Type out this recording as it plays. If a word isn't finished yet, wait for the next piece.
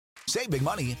Save big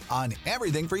money on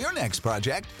everything for your next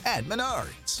project at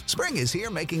Menards. Spring is here,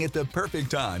 making it the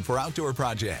perfect time for outdoor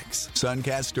projects.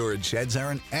 Suncast storage sheds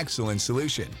are an excellent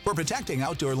solution for protecting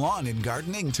outdoor lawn and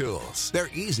gardening tools. They're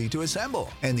easy to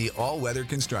assemble, and the all-weather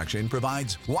construction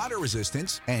provides water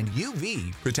resistance and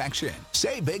UV protection.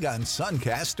 Save big on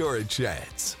Suncast storage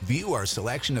sheds. View our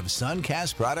selection of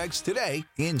Suncast products today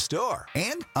in store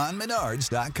and on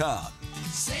Menards.com.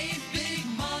 Save big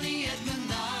money at Menards.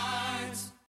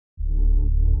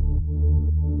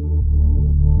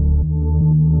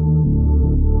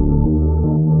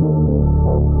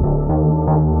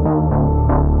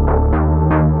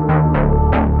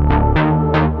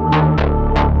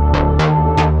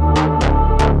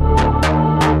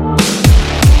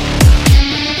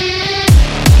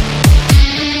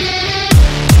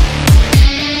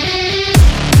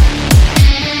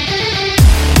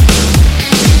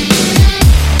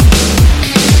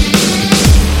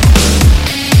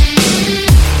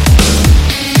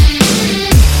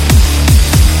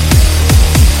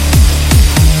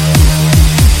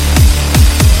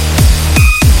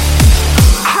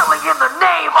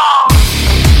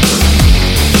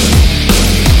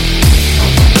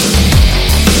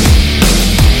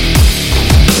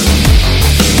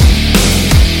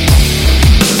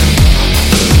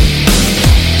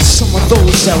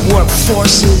 That work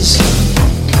forces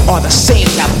are the same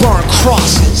that burn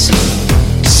crosses.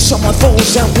 Some of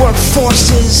those that work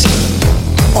forces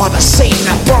are the same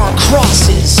that burn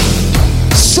crosses.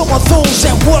 Some of those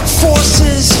that work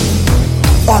forces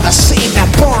are the same that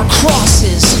burn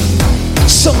crosses.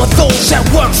 Some of those that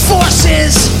work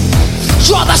forces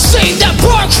are the same that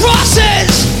burn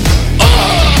crosses.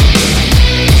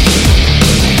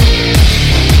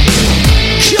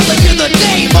 Killing in the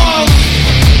name of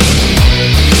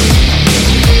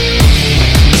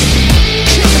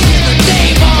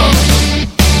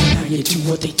you do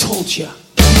what they told you.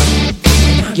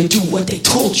 Now you do what they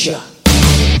told you.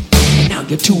 Now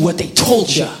you do what they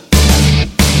told you.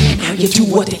 Now you do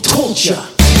what they told you.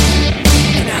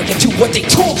 Now you do what they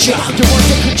told you. You're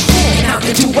under control. Now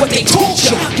you do what they told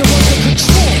you. You're under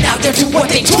control. Now you do what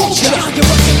they told you. You're under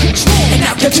control. Now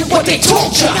you do what they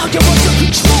told you. Now you're under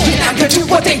control. Now you do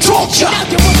what they told you. Now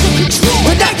you're under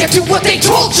control. Now you do what they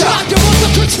told you. You're under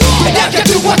control. Now you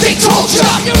do what they told you.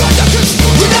 You're under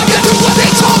control. Now you do what they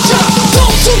told you.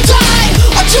 Those who die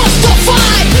are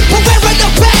justified for wearing the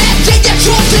badge and you're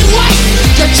chosen right.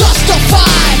 You're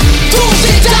justified. Those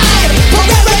who died for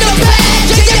wearing the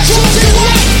badge and you're chosen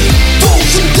right.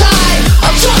 Those who died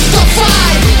are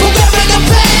justified for wearing the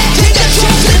badge and you're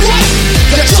chosen right.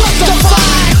 You're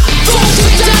justified. Those who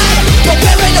died for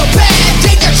wearing the badge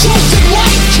and you're chosen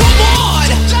right. Come on.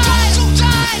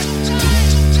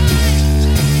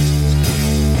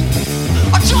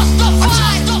 Are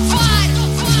justified.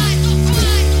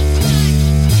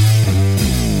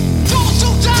 Those who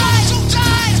died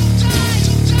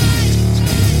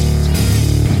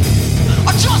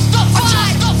are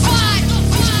justified.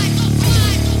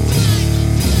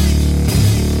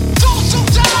 Those who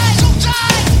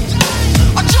died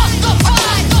are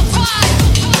justified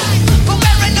for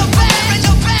wearing the badge.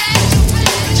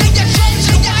 Take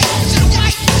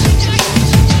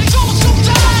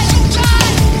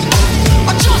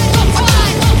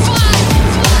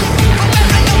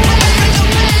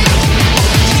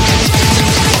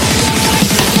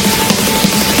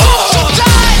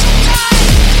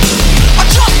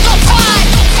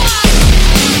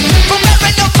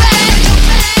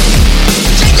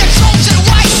your chosen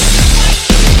right.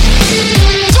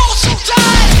 Those who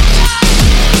died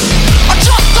are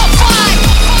justified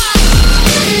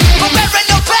for wearing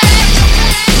the badge.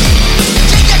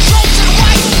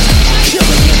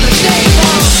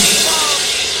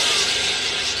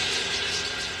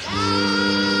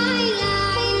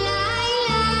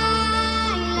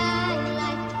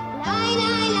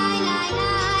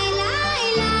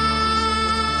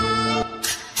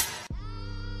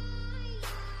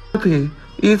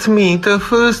 It's me, the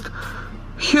first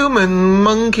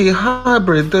human-monkey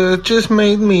hybrid that just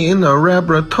made me in a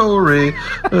laboratory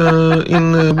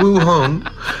in Wuhan,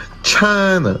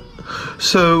 China.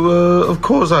 So, of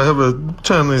course, I have a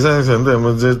Chinese accent. That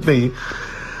would just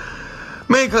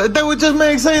that would just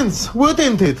make sense,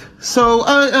 wouldn't it? So,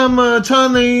 I am a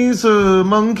Chinese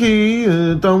monkey.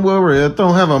 Don't worry, I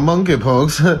don't have a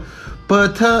monkeypox.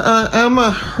 But I am a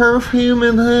half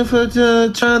human, half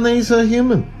Chinese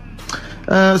human.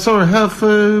 Sorry, half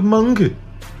monkey,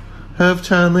 half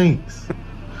Chinese.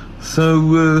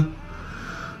 So,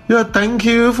 yeah, thank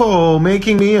you for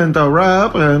making me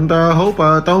interrupt, and I hope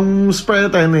I don't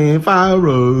spread any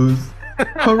virus.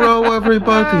 Hello,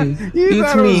 everybody. You It's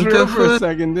thought it was me, real the for a hood.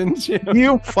 second, didn't you?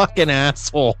 You fucking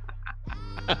asshole.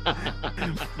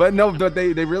 But no, but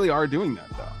they really are doing that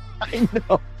though. I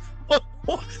know.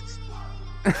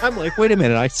 I'm like, wait a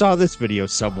minute. I saw this video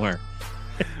somewhere.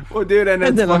 Well, dude, and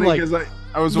it's then I'm funny like, because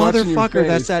I was watching your Motherfucker,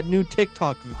 that's face. that new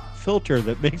TikTok filter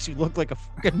that makes you look like a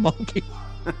fucking monkey.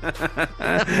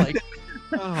 I'm like,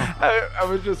 oh. I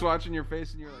was just watching your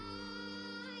face, and you're like,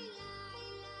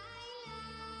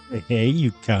 Hey,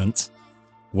 you cunts.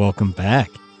 Welcome back.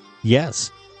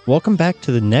 Yes, welcome back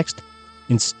to the next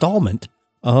installment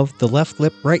of the Left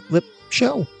Lip, Right Lip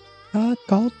show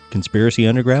called Conspiracy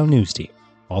Underground News Team,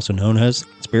 also known as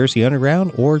Conspiracy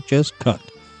Underground or just Cunt.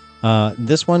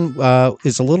 This one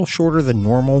is a little shorter than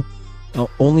normal,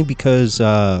 only because,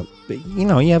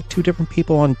 you have two different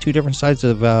people on two different sides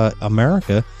of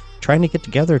America trying to get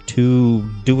together to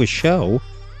do a show.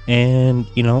 And,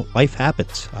 life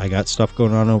happens. I got stuff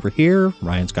going on over here.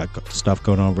 Ryan's got stuff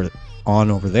going on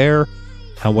over there.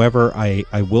 However, I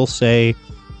will say,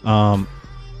 Kim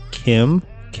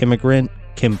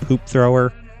Poop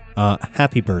Thrower,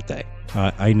 happy birthday.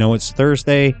 I know it's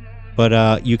Thursday,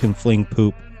 but you can fling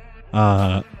poop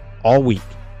all week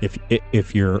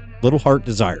if your little heart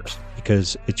desires,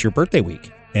 because it's your birthday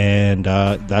week, and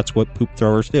that's what poop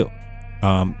throwers do.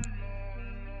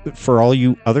 For all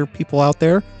you other people out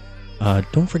there,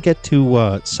 don't forget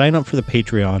to sign up for the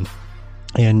Patreon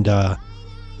and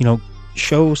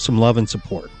show some love and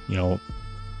support.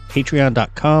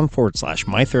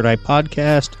 Patreon.com/My Third Eye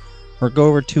Podcast, or go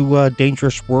over to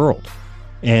Dangerous World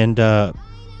and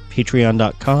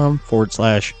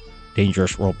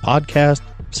Patreon.com/Dangerous World Podcast.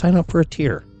 Sign up for a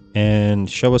tier and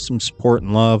show us some support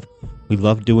and love. We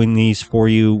love doing these for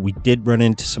you. We did run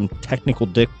into some technical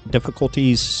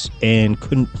difficulties and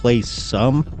couldn't play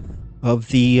some of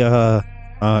the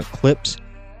clips.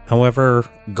 However,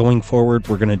 going forward,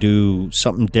 we're going to do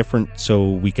something different so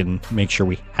we can make sure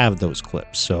we have those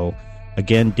clips. So,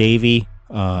 again, Davey,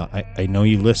 I know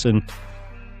you listen.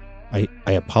 I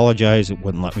apologize. It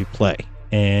wouldn't let me play.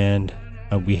 And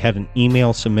we had an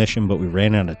email submission, but we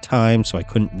ran out of time, so I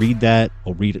couldn't read that.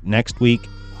 We'll read it next week.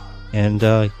 And,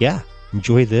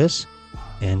 enjoy this.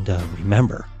 And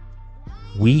remember,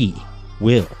 we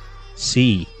will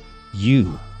see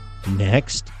you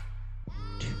next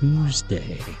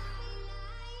Tuesday.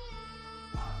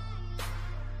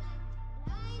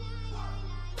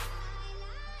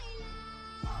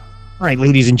 All right,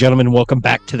 ladies and gentlemen, welcome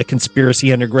back to the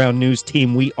Conspiracy Underground News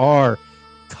Team. We are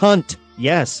Cunt,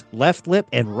 yes, Left Lip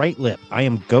and Right Lip. I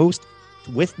am Ghost.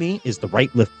 With me is the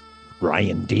Right Lip,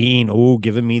 Ryan Dean. Oh,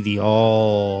 giving me the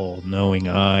all-knowing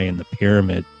eye in the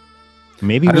pyramid.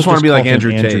 Maybe I just want to be like call him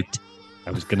Andrew Tate.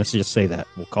 I was going to just say that.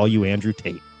 We'll call you Andrew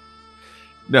Tate.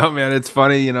 No, man, it's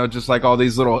funny, just like all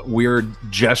these little weird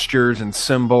gestures and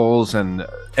symbols and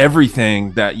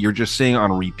everything that you're just seeing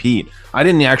on repeat. I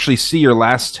didn't actually see your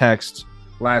last text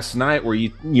last night where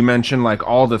you mentioned like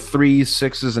all the 3s,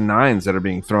 6s, and 9s that are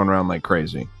being thrown around like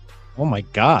crazy. Oh my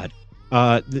God.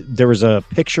 There was a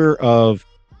picture of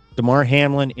Damar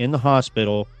Hamlin in the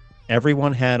hospital.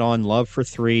 Everyone had on Love for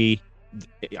 3.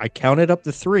 I counted up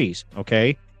the 3s,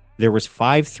 okay? There was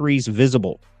 5 3s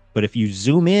visible. But if you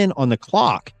zoom in on the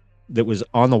clock that was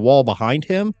on the wall behind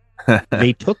him,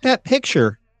 they took that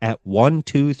picture at 1,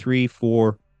 2, 3,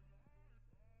 4,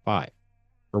 5.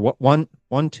 Or what? 1,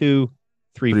 2,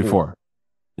 3, 4.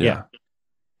 Yeah.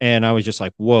 And I was just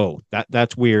like, whoa,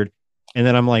 that's weird. And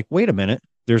then I'm like, wait a minute,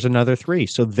 there's another 3.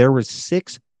 So there was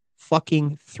 6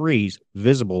 fucking 3s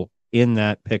visible in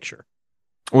that picture.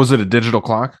 Was it a digital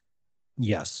clock?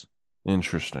 Yes.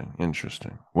 Interesting.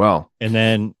 Well, and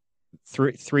then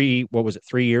three what was it,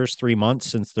 3 years, 3 months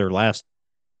since their last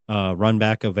run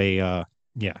back of a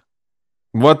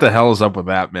what the hell is up with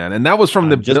that, man? And that was from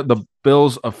the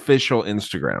Bills official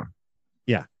Instagram.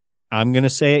 Yeah, I'm gonna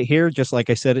say it here just like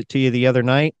I said it to you the other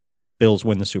night. Bills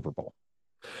win the Super Bowl.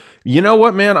 You know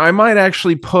what, man? I might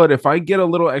actually if I get a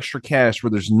little extra cash,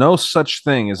 where there's no such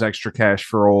thing as extra cash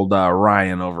for old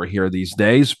Ryan over here these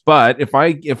days, but if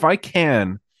I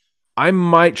can, I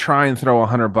might try and throw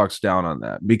 $100 down on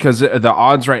that, because the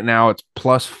odds right now it's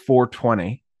plus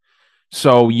 420.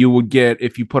 So you would get,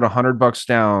 if you put $100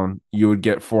 down, you would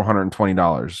get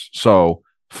 $420. So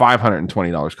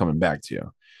 $520 coming back to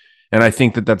you. And I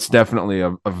think that that's definitely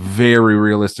a very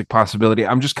realistic possibility.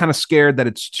 I'm just kind of scared that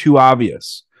it's too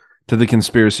obvious to the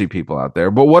conspiracy people out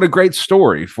there. But what a great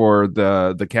story for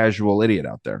the casual idiot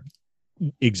out there.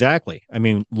 Exactly. I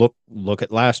mean, look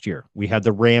at last year. We had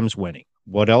the Rams winning.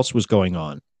 What else was going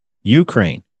on?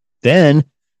 Ukraine. Then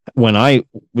when I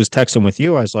was texting with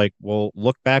you, I was like, well,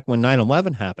 look back when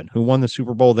 9/11 happened. Who won the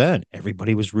Super Bowl then?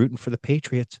 Everybody was rooting for the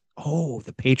Patriots. Oh,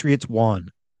 the Patriots won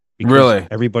because Really?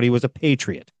 everybody was a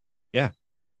Patriot. Yeah.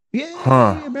 Yay,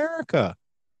 Huh. America.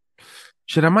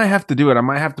 Shit, I might have to do it. I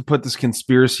might have to put this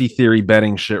conspiracy theory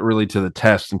betting shit really to the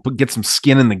test and get some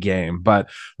skin in the game. But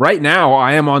right now,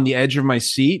 I am on the edge of my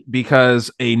seat because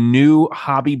a new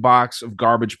hobby box of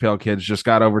Garbage Pail Kids just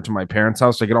got over to my parents'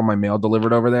 house. I get all my mail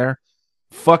delivered over there.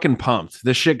 Fucking pumped.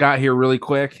 This shit got here really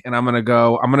quick, and I'm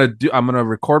gonna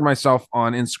record myself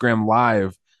on Instagram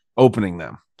Live opening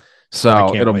them. I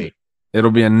So can't wait.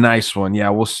 it'll be a nice one. Yeah,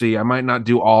 we'll see. I might not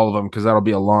do all of them because that'll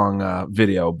be a long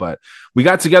video, but we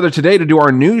got together today to do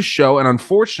our news show, and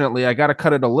unfortunately, I got to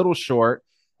cut it a little short.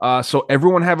 So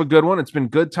everyone have a good one. It's been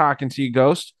good talking to you,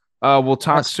 Ghost. We'll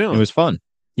talk Yes, soon. It was fun.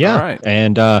 Yeah. All right.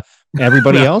 And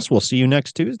everybody else, we'll see you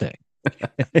next Tuesday.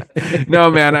 No,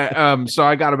 man. So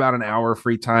I got about an hour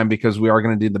free time because we are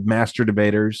going to do the master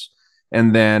debaters,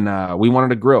 and then we wanted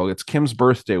to grill. It's Kim's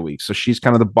birthday week, so she's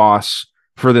kind of the boss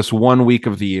for this 1 week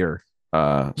of the year.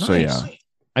 So yeah, Nice.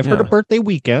 I've heard of birthday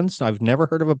weekends. I've never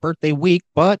heard of a birthday week,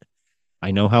 but I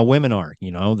know how women are.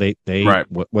 You know, they Right.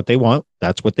 what they want,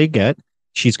 that's what they get.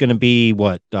 She's going to be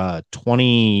what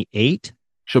 28,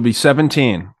 she'll be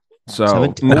 17. So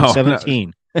 17, no,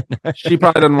 17. she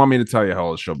probably doesn't want me to tell you how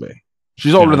old she'll be.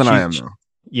 She's older No, than I am, though.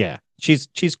 Yeah, she's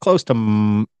close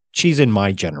to she's in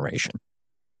my generation.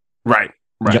 Right.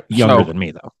 Younger So, than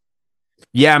me though.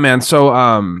 yeah, man. So,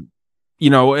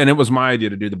 and it was my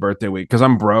idea to do the birthday week because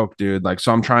I'm broke, dude. Like,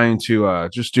 so I'm trying to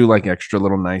just do like extra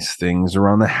little nice things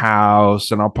around the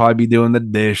house, and I'll probably be doing the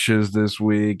dishes this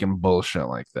week and bullshit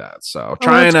like that. So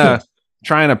trying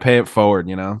to pay it forward,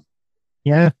 you know.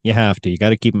 Yeah, you have to. You got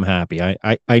to keep them happy.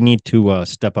 I need to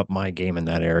step up my game in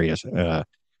that area.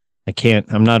 I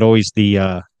can't. I'm not always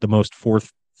the most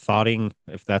forethoughting,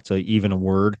 if that's even a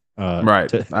word.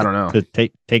 Right. I don't know. To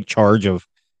take charge of.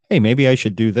 Hey, maybe I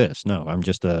should do this. No, I'm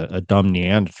just a dumb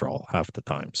Neanderthal half the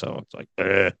time. So it's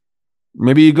like,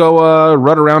 Maybe you go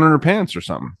rut around in her pants or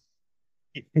something.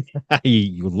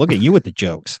 you look at you with the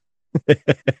jokes.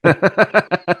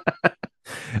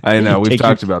 I know. We've Take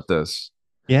talked about this.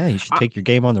 Yeah, you should take your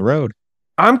game on the road.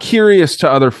 I'm curious to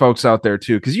other folks out there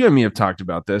too, because you and me have talked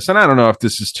about this, and I don't know if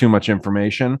this is too much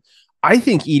information. I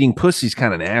think eating pussy's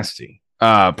kind of nasty.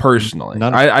 Personally,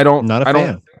 I don't. Not a I fan.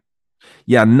 don't.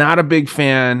 Yeah, not a big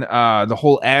fan. The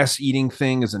whole ass eating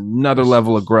thing is another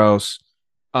level of gross.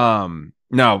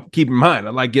 Now, keep in mind,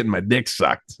 I like getting my dick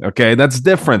sucked. Okay, that's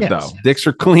different Yes. though. Dicks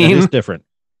are That clean. is different.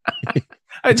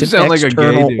 I It's just an sound like a gay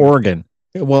external dude. organ.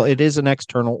 Well, it is an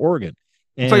external organ.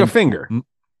 It's like a And- finger.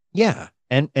 Yeah,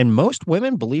 and most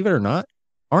women, believe it or not,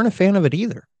 aren't a fan of it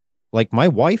either. Like my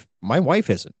wife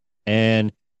isn't.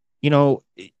 And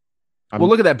I'm Well,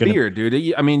 look at that gonna- beard,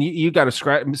 dude. I mean, you got to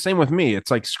scratch. Same with me.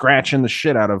 It's like scratching the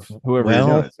shit out of whoever Well,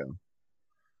 you're doing it to.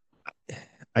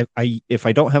 I if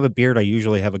I don't have a beard, I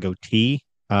usually have a goatee.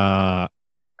 I've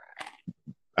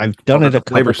done it that's a a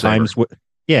flavor couple times with.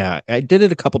 Yeah, I did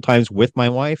it a couple times with my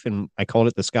wife, and I called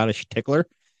it the Scottish tickler.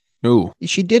 Ooh,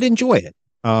 She did enjoy it.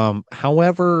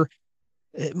 However,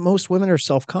 most women are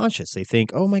self-conscious. They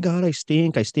think, "Oh my God, I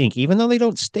stink, even though they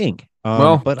don't stink."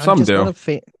 Well, but I'm some just do. not a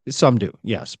fan. Some do,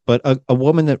 yes. But a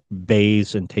woman that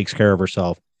bathes and takes care of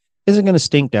herself isn't going to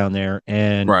stink down there.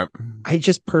 And right. I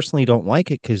just personally don't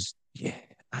like it because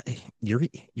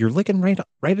you're licking right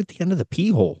at the end of the pee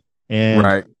hole, and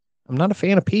Right. I'm not a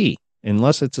fan of pee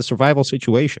unless it's a survival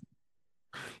situation.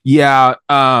 Yeah.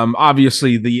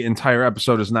 Obviously, the entire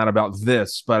episode is not about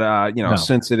this, but No.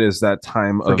 since it is that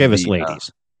time Forgive of us, the,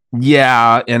 ladies.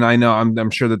 yeah, and I know I'm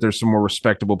sure that there's some more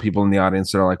respectable people in the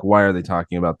audience that are like, why are they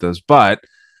talking about this? But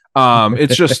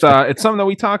it's just it's something that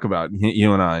we talk about,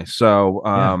 you and I. So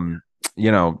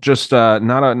just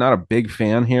not a big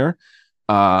fan here.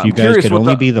 If I'm you guys curious could what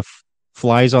only be the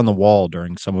flies on the wall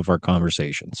during some of our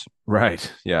conversations. right.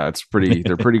 Yeah,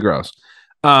 they're pretty gross.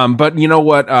 But you know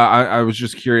what? I was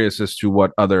just curious as to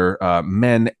what other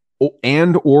men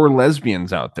and or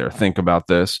lesbians out there think about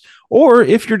this, or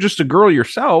if you're just a girl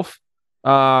yourself,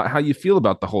 how you feel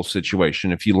about the whole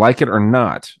situation, if you like it or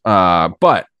not.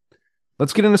 But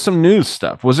let's get into some news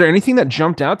stuff. Was there anything that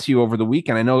jumped out to you over the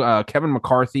weekend? I know Kevin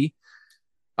McCarthy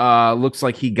looks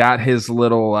like he got his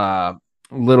little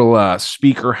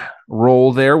speaker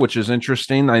role there, which is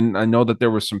interesting. I know that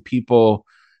there were some people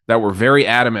that were very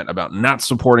adamant about not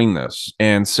supporting this.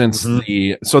 And since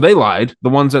so they lied, the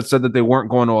ones that said that they weren't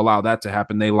going to allow that to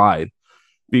happen, they lied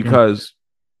because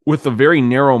with a very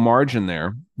narrow margin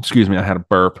there, excuse me, I had a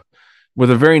burp, with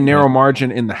a very narrow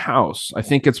margin in the House, I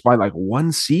think it's by like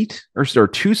one seat or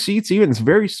 2 seats, even it's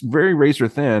very, very razor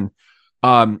thin.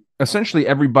 Essentially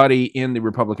everybody in the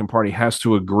Republican Party has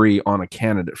to agree on a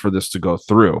candidate for this to go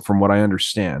through, from what I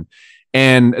understand.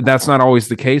 And that's not always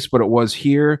the case, but it was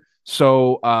here.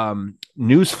 So,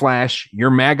 newsflash, your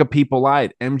MAGA people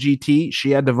lied. MGT,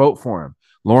 she had to vote for him.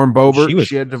 Lauren Boebert,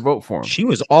 she had to vote for him. She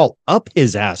was all up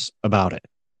his ass about it.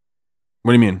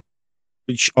 What do you mean?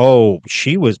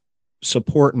 She was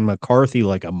supporting McCarthy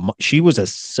she was a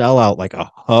sellout like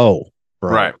a hoe,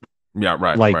 bro. Right. Yeah,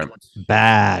 right. Like right.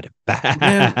 bad.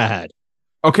 Man.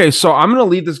 Okay, so I'm gonna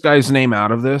leave this guy's name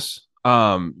out of this.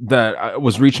 That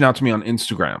was reaching out to me on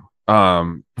Instagram.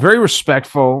 Very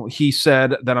respectful. He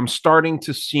said that I'm starting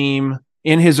to seem,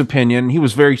 in his opinion, he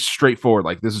was very straightforward.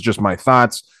 Like, this is just my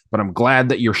thoughts, but I'm glad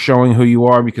that you're showing who you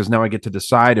are, because now I get to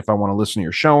decide if I want to listen to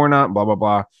your show or not. Blah blah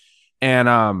blah.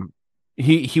 And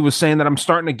he was saying that I'm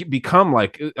starting to become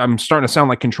like, I'm starting to sound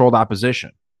like controlled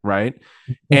opposition. Right.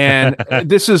 And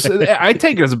this is, I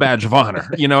take it as a badge of honor.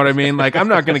 You know what I mean? Like, I'm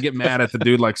not going to get mad at the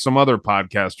dude like some other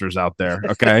podcasters out there.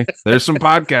 Okay. There's some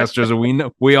podcasters,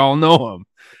 and we all know them,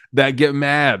 that get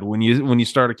mad when you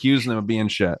start accusing them of being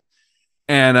shit.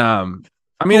 And I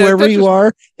mean, whoever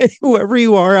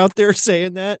you are out there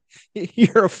saying that,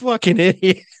 you're a fucking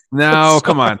idiot. No,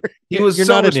 come on. He was You're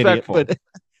so not respectful. An idiot, but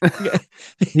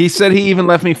He said he even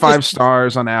left me 5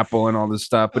 stars on Apple and all this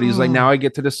stuff, but he's like, now I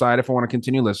get to decide if I want to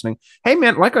continue listening. Hey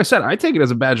man, like I said, I take it as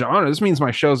a badge of honor. This means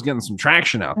my show's getting some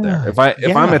traction out there. If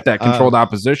I'm at that controlled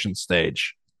opposition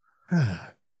stage.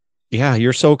 Yeah,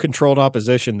 you're so controlled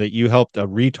opposition that you helped a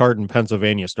retard in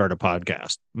Pennsylvania start a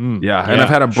podcast. Yeah, and I've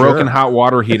had a broken hot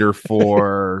water heater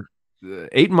for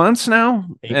 8 months now,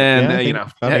 and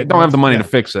I don't have the money to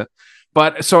fix it.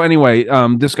 But so anyway,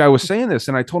 this guy was saying this,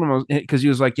 and I told him, because he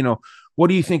was like, what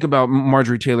do you think about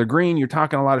Marjorie Taylor Greene? You're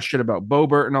talking a lot of shit about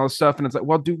Boebert and all this stuff. And it's like,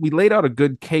 well, dude, we laid out a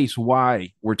good case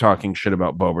why we're talking shit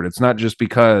about Boebert. It's not just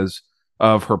because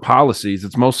of her policies.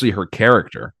 It's mostly her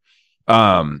character.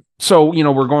 So,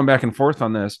 we're going back and forth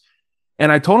on this.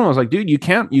 And I told him, I was like, dude, you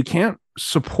can't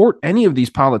support any of these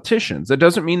politicians. That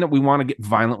doesn't mean that we want to get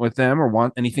violent with them or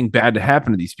want anything bad to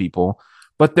happen to these people.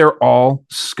 But they're all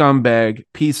scumbag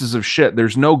pieces of shit.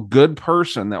 There's no good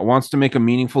person that wants to make a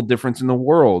meaningful difference in the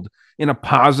world in a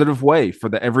positive way for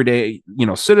the everyday,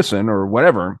 citizen or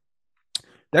whatever,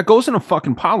 that goes into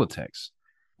fucking politics.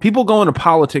 People go into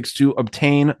politics to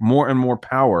obtain more and more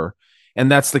power. And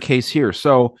that's the case here.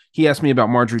 So he asked me about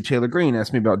Marjorie Taylor Greene,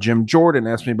 asked me about Jim Jordan,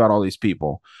 asked me about all these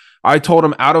people. I told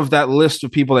him, out of that list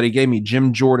of people that he gave me,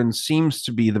 Jim Jordan seems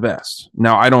to be the best.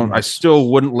 Now, I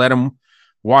still wouldn't let him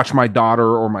watch my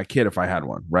daughter or my kid if I had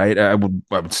one, right? I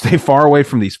would stay far away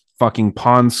from these fucking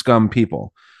pawn scum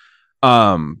people.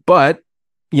 But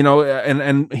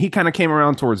and he kind of came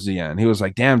around towards the end. He was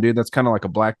like, damn, dude, that's kind of like a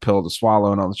black pill to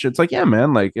swallow and all this shit. It's like, yeah,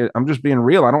 man, like, I'm just being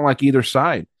real. I don't like either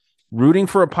side. Rooting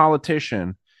for a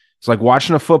politician, it's like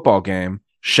watching a football game.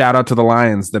 Shout out to the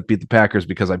Lions that beat the Packers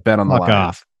because I bet on the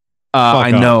Lions.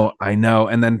 I know.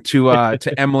 And then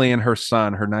to Emily and her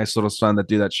son, her nice little son that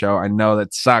do that show. I know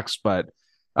that sucks, but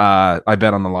I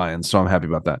bet on the Lions, so I'm happy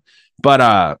about that. But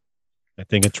I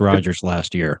think it's Rodgers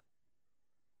last year.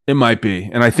 It might be,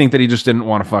 and I think that he just didn't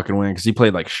want to fucking win because he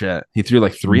played like shit. He threw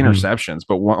like 3 interceptions,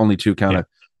 but only 2 counted.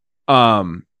 Yeah.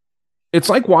 It's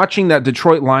like watching that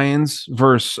Detroit Lions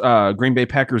versus Green Bay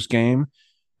Packers game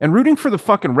and rooting for the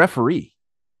fucking referee.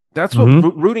 That's what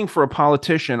rooting for a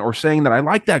politician or saying that I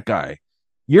like that guy.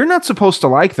 You're not supposed to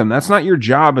like them. That's not your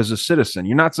job as a citizen.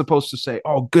 You're not supposed to say,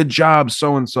 oh, good job,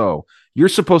 so-and-so. You're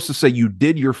supposed to say you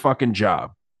did your fucking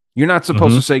job. You're not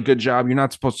supposed to say good job. You're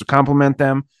not supposed to compliment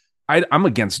them. I'm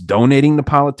against donating to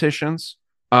politicians.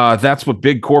 That's what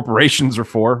big corporations are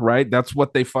for, right? That's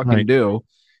what they fucking do.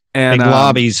 And big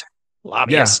lobbyists.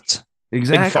 Yeah,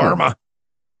 exactly. Big pharma.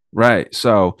 Right.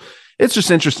 So it's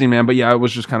just interesting, man. But yeah, it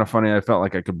was just kind of funny. I felt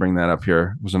like I could bring that up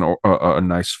here. It was a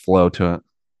nice flow to it.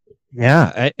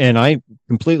 Yeah, and I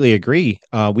completely agree.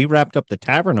 We wrapped up the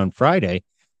tavern on Friday,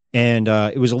 and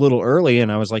it was a little early,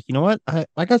 and I was like, you know what?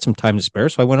 I got some time to spare,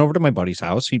 so I went over to my buddy's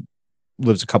house. He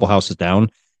lives a couple houses down.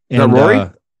 And, is that Rory?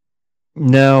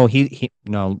 No,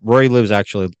 no. Rory lives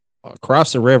actually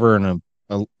across the river and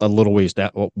a little ways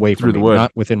away from the woods,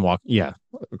 not within walk. Yeah,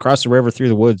 across the river through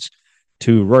the woods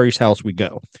to Rory's house we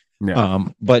go. Yeah.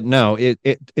 But no,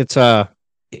 it's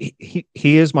he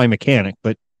is my mechanic,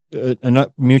 but a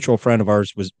mutual friend of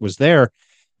ours was there,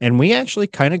 and we actually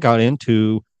kind of got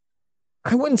into,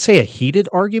 I wouldn't say a heated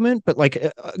argument, but like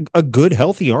a good,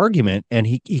 healthy argument. And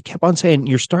he kept on saying,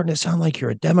 you're starting to sound like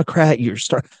you're a Democrat.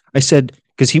 I said,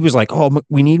 because he was like, oh,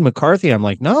 we need McCarthy. I'm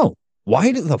like, no,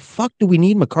 why the fuck do we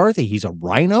need McCarthy? He's a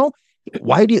rhino.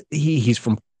 He's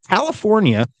from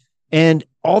California, and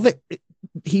all that.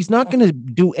 he's not going to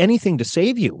do anything to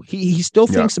save you. He still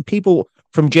thinks the people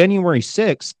from January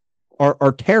 6th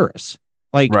are terrorists.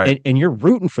 Like, and you're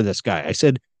rooting for this guy. I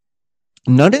said,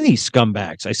 none of these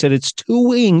scumbags. I said, it's two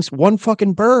wings, one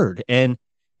fucking bird. And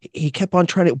he kept on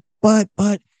trying to, but,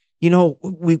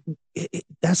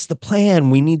 that's the plan.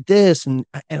 We need this. And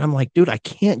I'm like, dude, I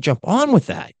can't jump on with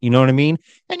that. You know what I mean?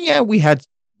 And yeah,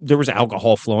 there was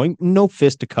alcohol flowing, no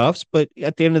fisticuffs, but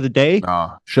at the end of the day,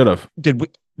 should have. Did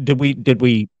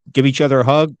we give each other a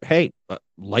hug? Hey,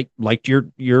 liked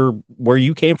your where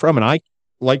you came from, and I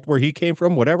liked where he came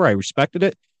from, whatever. I respected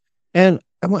it. And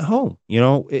I went home.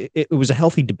 It was a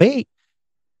healthy debate.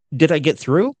 Did I get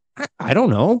through? I don't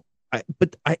know.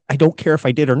 But I don't care if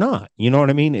I did or not. You know what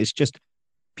I mean? It's just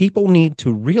people need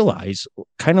to realize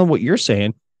kind of what you're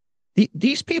saying.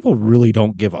 These people really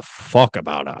don't give a fuck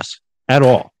about us at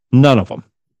all. None of them.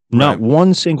 Not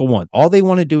one single one. All they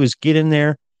want to do is get in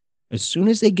there. As soon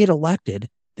as they get elected,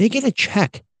 they get a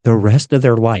check the rest of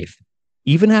their life.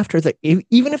 Even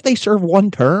if they serve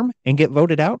one term and get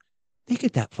voted out, they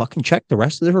get that fucking check the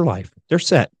rest of their life. They're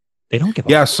set. They don't give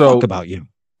a fuck about you.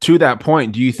 To that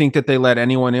point, do you think that they let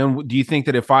anyone in? Do you think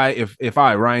that if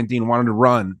I, Ryan Dean, wanted to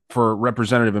run for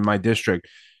representative in my district,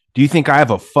 do you think I have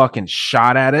a fucking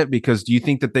shot at it? Because do you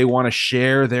think that they want to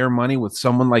share their money with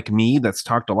someone like me that's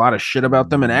talked a lot of shit about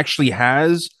them and actually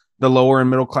has the lower and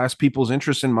middle class people's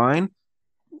interests in mind?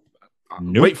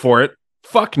 Nope. Wait for it.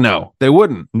 Fuck no, they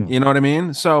wouldn't. You know what I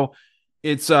mean? So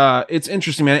it's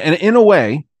interesting, man. And in a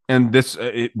way, and this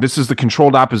is the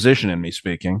controlled opposition in me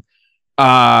speaking.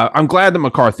 I'm glad that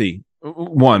McCarthy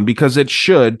won, because it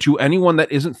should, to anyone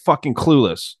that isn't fucking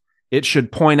clueless, it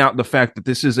should point out the fact that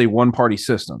this is a one-party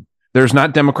system. There's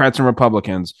not Democrats and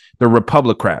Republicans. They're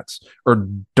Republicrats or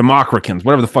Democrats,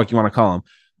 whatever the fuck you want to call them.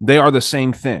 They are the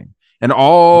same thing. And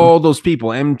all those people,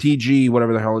 MTG,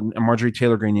 whatever the hell, Marjorie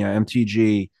Taylor Greene,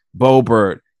 MTG,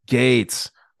 Boebert, Gates,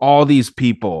 all these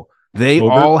people, they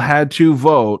all had to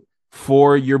vote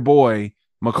for your boy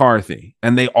McCarthy,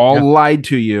 and they all lied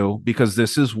to you, because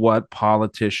this is what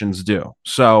politicians do.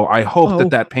 So I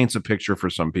hope that paints a picture for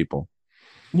some people.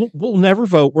 We'll never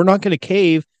vote. We're not going to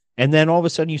cave. And then all of a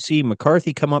sudden you see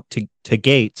McCarthy come up to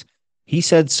Gates. He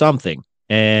said something,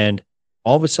 and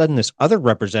all of a sudden this other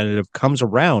representative comes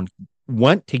around,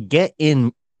 went to get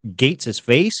in Gates's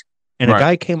face, and a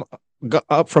guy came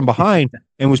up from behind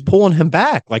and was pulling him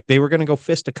back like they were going to go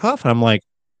fist to cuff. And I'm like,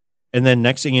 and then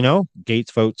next thing you know,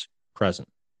 Gates votes present.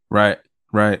 Right.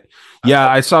 Yeah,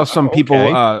 I saw some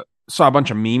people saw a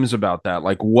bunch of memes about that.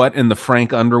 Like, what in the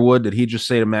Frank Underwood did he just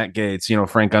say to Matt Gaetz?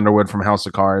 Frank Underwood from House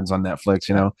of Cards on Netflix.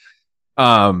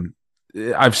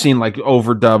 I've seen like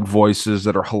overdubbed voices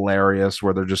that are hilarious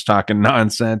where they're just talking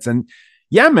nonsense. And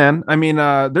yeah, man, I mean,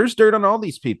 there's dirt on all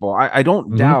these people. I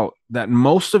don't doubt that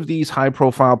most of these high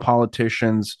profile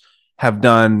politicians have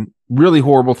done really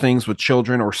horrible things with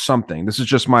children or something. This is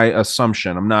just my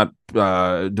assumption. I'm not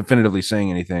definitively saying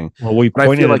anything. Well, we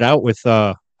pointed it out with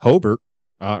Hobart.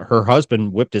 Her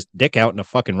husband whipped his dick out in a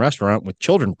fucking restaurant with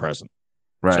children present.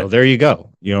 Right. So there you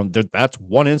go. That's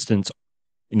one instance.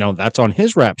 That's on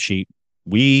his rap sheet.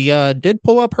 We did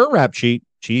pull up her rap sheet.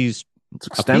 She's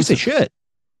a piece of shit.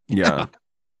 Yeah.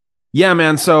 Yeah,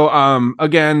 man. So,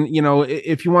 again,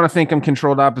 if you want to think I'm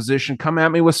controlled opposition, come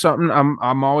at me with something.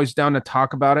 I'm always down to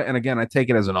talk about it. And again, I take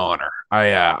it as an honor.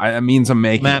 It means I'm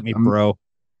making. Come at me, bro.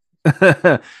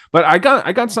 But I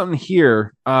got something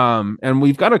here. And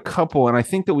we've got a couple, and I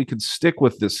think that we could stick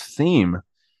with this theme,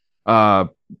 for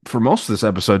most of this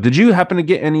episode. Did you happen to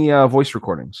get any voice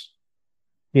recordings?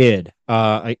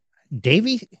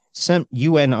 Davey sent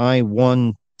you and I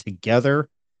one together.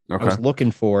 Okay. I was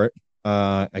looking for it.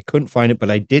 I couldn't find it, but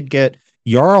I did get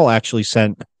Jarl actually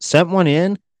sent one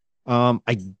in.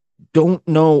 I don't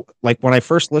know, like when I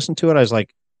first listened to it, I was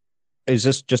like, is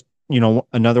this just,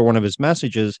 another one of his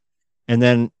messages? And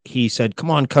then he said, come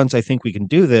on, cunts, I think we can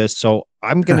do this. So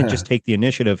I'm going to just take the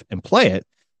initiative and play it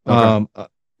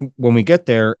when we get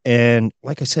there. And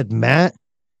like I said, Matt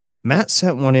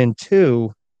sent one in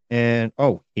too. And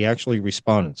he actually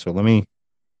responded. So let me.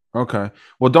 Okay.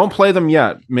 Well, don't play them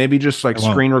yet. Maybe just like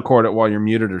screen record it while you're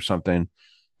muted or something.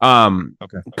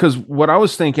 Okay. Because what I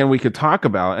was thinking we could talk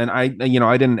about, and I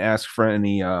didn't ask for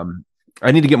any.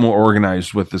 I need to get more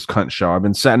organized with this cunt show. I've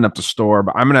been setting up the store,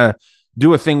 but I'm gonna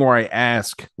do a thing where I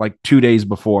ask like 2 days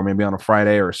before, maybe on a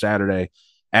Friday or a Saturday,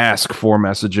 ask for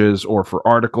messages or for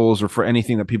articles or for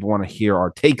anything that people want to hear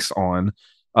our takes on.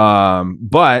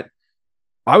 But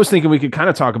I was thinking we could kind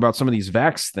of talk about some of these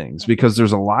vax things, because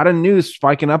there's a lot of news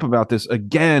spiking up about this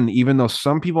again, even though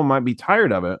some people might be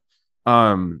tired of it.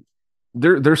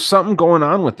 There's something going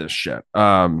on with this shit,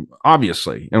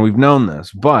 obviously, and we've known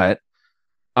this, but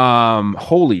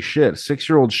Holy shit,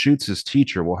 6-year-old shoots his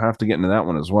teacher. We'll have to get into that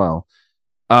one as well.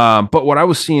 But what I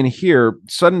was seeing here,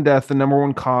 sudden death, the number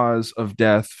one cause of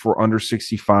death for under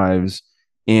 65s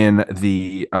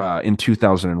in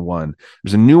 2001.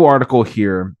 There's a new article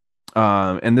here,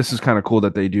 and this is kind of cool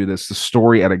that they do this. The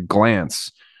story at a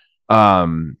glance.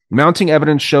 Mounting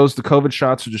evidence shows the COVID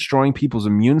shots are destroying people's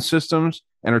immune systems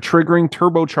and are triggering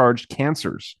turbocharged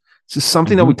cancers. This is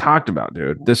something that we talked about,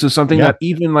 dude. This is something that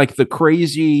even like the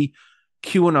crazy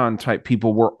QAnon type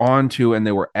people were onto and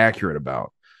they were accurate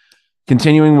about.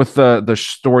 Continuing with the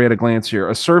story at a glance here,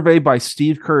 a survey by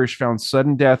Steve Kirsch found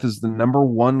sudden death is the number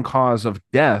one cause of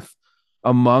death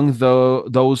among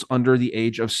those under the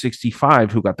age of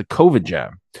 65 who got the COVID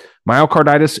jab.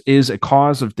 Myocarditis is a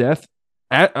cause of death.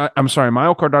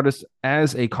 Myocarditis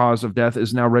as a cause of death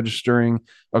is now registering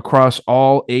across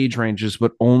all age ranges,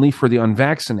 but only for the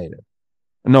unvaccinated.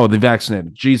 No, the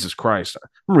vaccinated. Jesus Christ.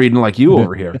 I'm reading like you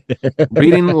over here.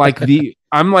 Reading like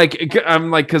I'm like,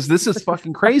 because this is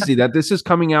fucking crazy that this is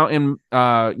coming out in,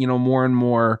 more and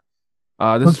more.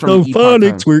 This is from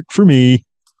phonics work for me.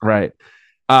 Right.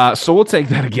 So we'll take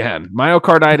that again.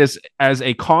 Myocarditis as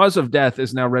a cause of death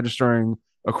is now registering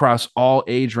across all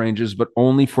age ranges, but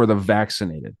only for the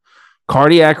vaccinated.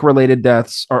 Cardiac related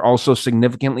deaths are also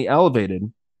significantly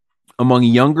elevated among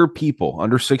younger people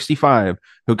under 65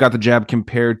 who got the jab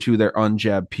compared to their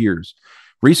unjabbed peers.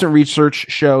 Recent research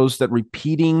shows that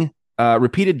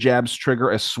repeated jabs trigger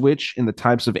a switch in the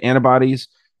types of antibodies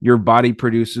your body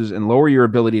produces and lower your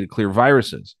ability to clear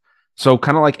viruses. So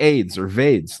kind of like AIDS or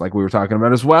VAIDS, like we were talking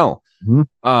about as well.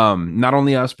 Not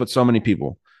only us, but so many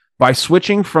people. By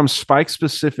switching from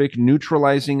spike-specific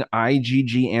neutralizing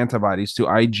IgG antibodies to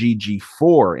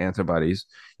IgG4 antibodies,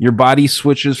 your body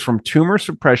switches from tumor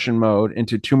suppression mode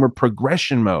into tumor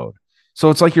progression mode.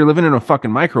 So it's like you're living in a fucking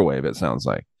microwave, it sounds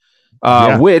like.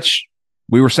 Which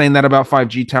we were saying that about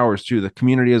 5G towers too. The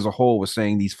community as a whole was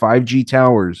saying these 5G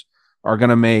towers are going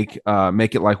to make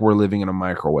it like we're living in a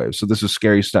microwave. So this is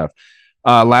scary stuff.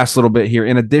 Last little bit here.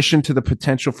 In addition to the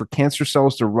potential for cancer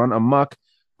cells to run amok,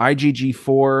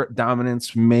 IgG4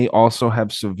 dominance may also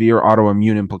have severe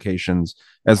autoimmune implications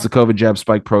as the COVID jab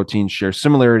spike proteins share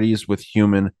similarities with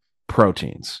human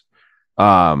proteins.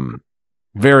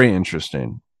 Very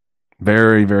interesting.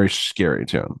 Very, very scary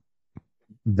too.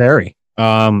 Very.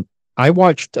 I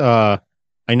watched I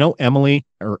know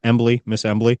Miss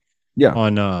Emily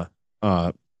on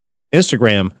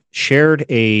Instagram shared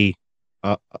a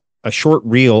short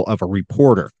reel of a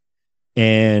reporter,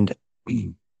 and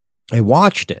I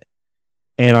watched it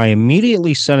and I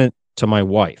immediately sent it to my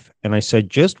wife and I said,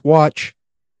 just watch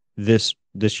this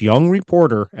young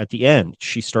reporter at the end.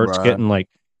 She starts getting like,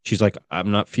 she's like,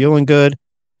 I'm not feeling good.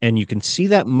 And you can see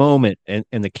that moment and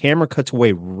the camera cuts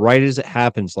away right as it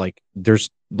happens. Like there's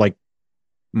like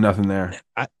nothing there.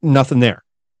 Nothing there.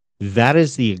 That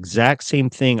is the exact same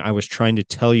thing I was trying to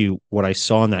tell you what I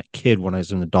saw in that kid when I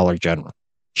was in the Dollar General.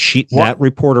 That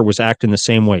reporter was acting the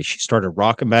same way. She started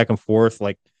rocking back and forth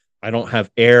like, I don't have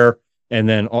air. And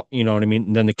then, you know what I mean?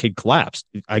 And then the kid collapsed.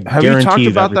 Have you talked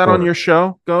about that on your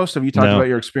show, Ghost? Have you talked about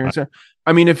your experience there?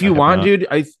 I mean, if you want, dude,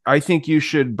 I think you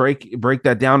should break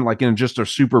that down like in just a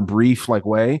super brief like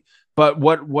way. But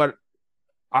what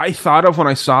I thought of when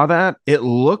I saw that, it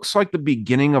looks like the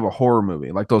beginning of a horror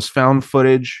movie, like those found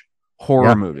footage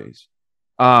horror movies,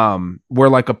 where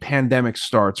like a pandemic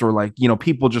starts or like,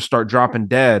 people just start dropping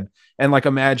dead. And like,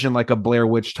 imagine like a Blair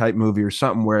Witch type movie or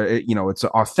something where it, it's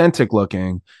authentic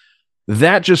looking.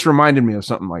 That just reminded me of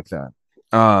something like that.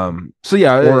 So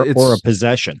yeah, or a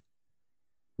possession.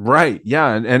 Right.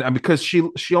 Yeah. And because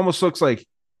she almost looks like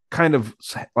kind of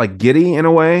like giddy in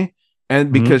a way.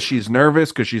 And because she's nervous,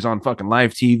 because she's on fucking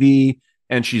live TV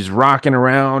and she's rocking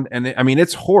around. And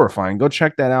it's horrifying. Go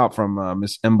check that out from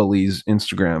Miss Emily's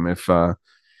Instagram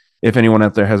if anyone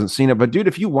out there hasn't seen it. But dude,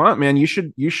 if you want, man, you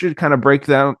should kind of break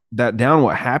that down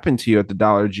what happened to you at the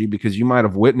Dollar G, because you might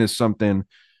have witnessed something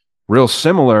real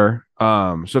similar.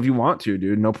 So if you want to,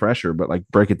 dude, no pressure, but like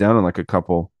break it down in like a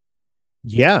couple.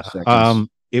 Yeah. Seconds.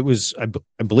 It was,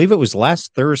 I believe it was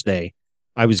last Thursday.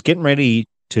 I was getting ready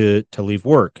to leave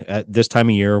work. At this time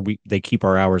of year, they keep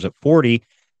our hours at 40.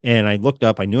 And I looked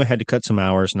up, I knew I had to cut some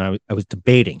hours, and I was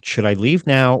debating, should I leave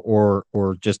now or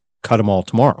just cut them all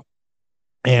tomorrow?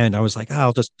 And I was like,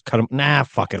 I'll just cut them. Nah,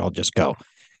 fuck it. I'll just go.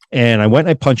 And I went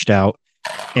and I punched out,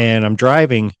 and I'm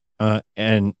driving,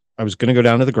 and I was going to go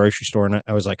down to the grocery store, and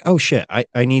I was like, oh shit,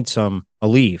 I need some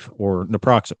Aleve or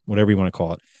Naproxen, whatever you want to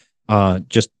call it,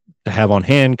 just to have on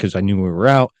hand, because I knew we were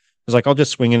out. I was like, I'll just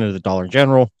swing into the Dollar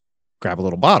General, grab a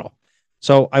little bottle.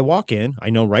 So I walk in, I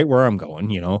know right where I'm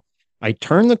going, I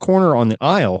turn the corner on the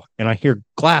aisle and I hear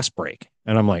glass break.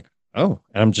 And I'm like, oh,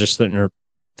 and I'm just sitting there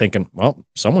thinking, well,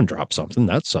 someone dropped something.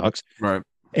 That sucks. Right.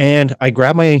 And I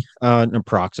grab my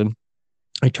naproxen.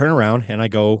 I turn around and I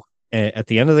go, at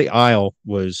the end of the aisle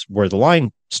was where the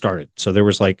line started. So there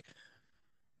was like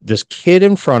this kid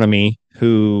in front of me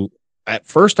who, at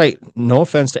first, no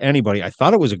offense to anybody, I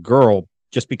thought it was a girl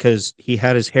just because he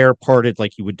had his hair parted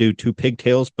like he would do two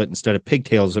pigtails, but instead of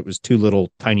pigtails, it was two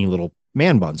tiny little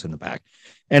man buns in the back.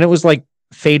 And it was like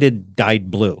faded, dyed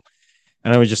blue.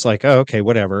 And I was just like, oh, okay,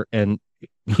 whatever. And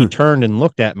he turned and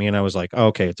looked at me, and I was like, oh,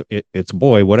 okay, it's a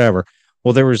boy, whatever.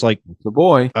 Well, there was like The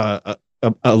boy.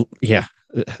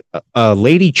 a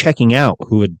lady checking out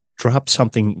who had dropped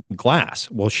something glass.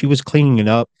 Well, she was cleaning it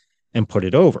up and put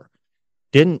it over.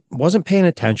 Wasn't paying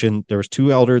attention. There was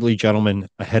two elderly gentlemen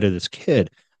ahead of this kid.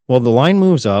 Well, the line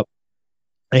moves up,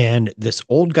 and this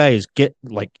old guy is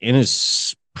like in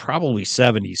his probably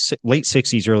 70s, late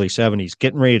 60s, early 70s,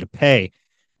 getting ready to pay.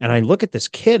 And I look at this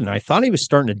kid, and I thought he was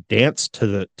starting to dance to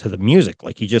the music.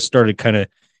 Like he just started kind of,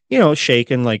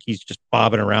 shaking, like he's just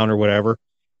bobbing around or whatever.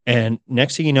 And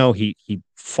next thing you know, he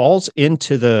falls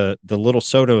into the little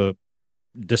soda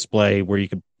display where you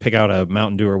could pick out a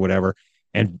Mountain Dew or whatever,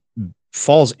 and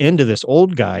falls into this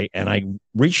old guy. And I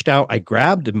reached out, I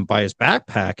grabbed him by his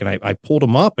backpack, and I pulled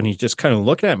him up, and he's just kind of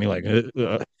looking at me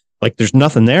like there's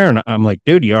nothing there. And I'm like,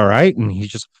 dude, you all right? And he's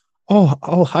just,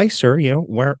 oh, hi, sir.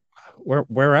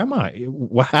 Where am I?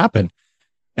 What happened?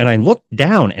 And I looked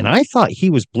down, and I thought he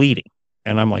was bleeding.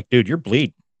 And I'm like, dude, you're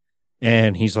bleeding.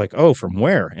 And he's like, oh, from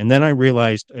where? And then I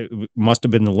realized it must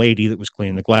have been the lady that was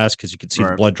cleaning the glass, because you could see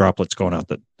the blood droplets going out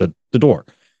the door.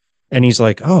 And he's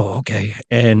like, oh, okay.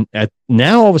 And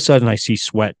now all of a sudden I see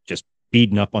sweat just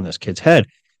beading up on this kid's head.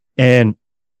 And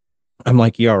I'm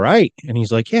like, you all right? And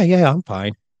he's like, yeah, I'm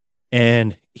fine.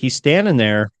 And he's standing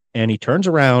there, and he turns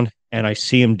around, and I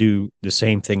see him do the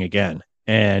same thing again.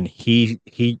 And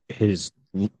his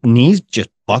knees just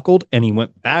buckled, and he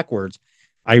went backwards.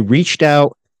 I reached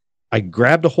out, I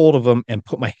grabbed a hold of him, and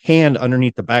put my hand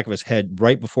underneath the back of his head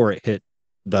right before it hit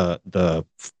the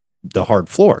hard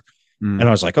floor. And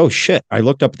I was like, oh shit. I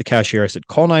looked up at the cashier. I said,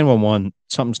 call 911.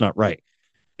 Something's not right.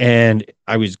 And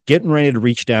I was getting ready to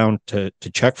reach down to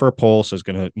check for a pulse. I was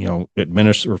going to,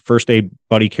 administer first aid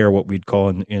buddy care, what we'd call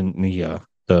in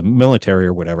the military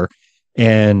or whatever.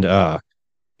 And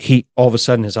he, all of a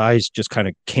sudden, his eyes just kind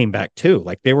of came back too.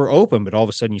 Like they were open, but all of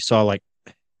a sudden you saw like,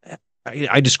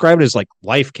 I describe it as like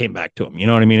life came back to him. You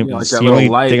know what I mean? It Like was that the only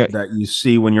little light thing that you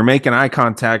see when you're making eye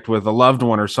contact with a loved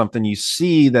one or something. You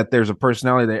see that there's a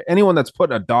personality there. Anyone that's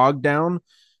putting a dog down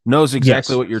knows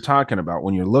exactly Yes. what you're talking about.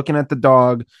 When you're looking at the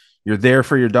dog, you're there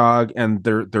for your dog, and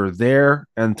they're there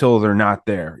until they're not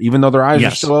there. Even though their eyes are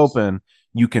Yes. still open,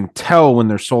 you can tell when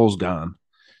their soul's gone.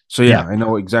 So yeah, Yeah. I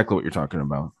know exactly what you're talking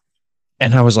about.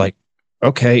 And I was like,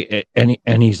 okay. And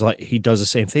he's like, he does the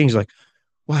same thing. He's like,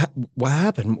 what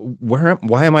happened?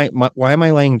 Why am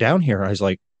I laying down here? I was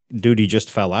like, dude, he just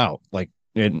fell out. Like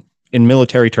in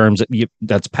military terms,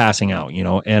 that's passing out,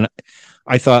 and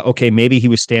I thought, okay, maybe he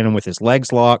was standing with his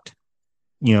legs locked,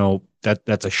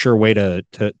 that's a sure way to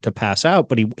pass out,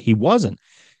 but he wasn't.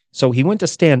 So he went to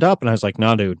stand up, and I was like,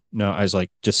 no, dude, no. I was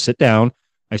like, just sit down.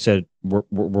 I said, we're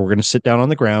going to sit down on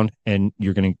the ground, and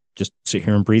you're going to just sit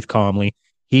here and breathe calmly.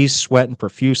 He's sweating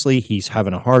profusely. He's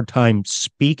having a hard time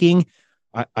speaking.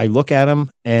 I look at him,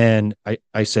 and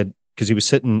I said, because he was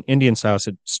sitting Indian style, I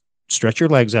said, stretch your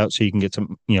legs out so you can get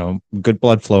some, good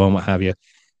blood flow and what have you.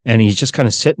 And he's just kind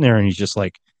of sitting there, and he's just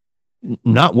like,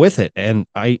 not with it. And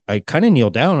I kind of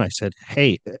kneeled down, and I said,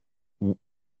 hey,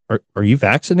 are you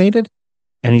vaccinated?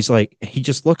 And he's like, he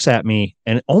just looks at me,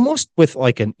 and almost with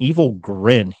like an evil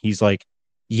grin, he's like,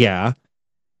 yeah,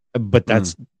 but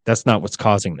that's not what's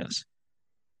causing this.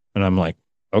 And I'm like,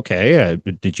 okay,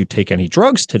 did you take any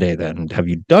drugs today then? Have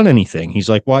you done anything? He's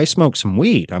like, well, I smoked some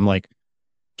weed. I'm like,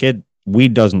 kid,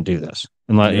 weed doesn't do this.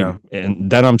 And like, Yeah.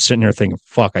 and then I'm sitting there thinking,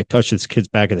 fuck, I touched this kid's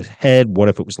back of his head. What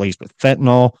if it was laced with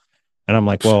fentanyl? And I'm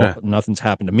like, well, nothing's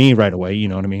happened to me right away. You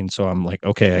know what I mean? So I'm like,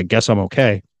 okay, I guess I'm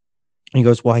okay. And he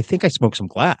goes, well, I think I smoked some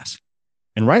glass.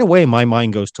 And right away, my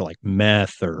mind goes to like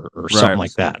meth or something Right.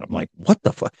 like that. I'm like, what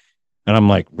the fuck? And I'm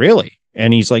like, really?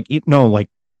 And he's like, no, like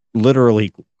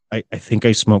literally, I think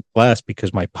I smoked glass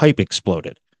because my pipe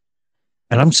exploded.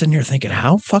 And I'm sitting here thinking,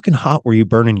 how fucking hot were you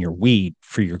burning your weed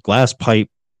for your glass pipe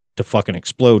to fucking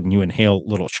explode and you inhale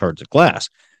little shards of glass?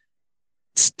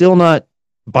 Still not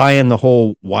buying the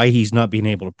whole why he's not being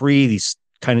able to breathe. He's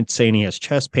kind of saying he has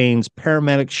chest pains.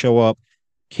 Paramedics show up.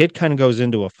 Kid kind of goes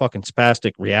into a fucking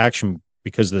spastic reaction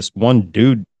because this one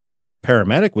dude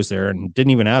paramedic was there and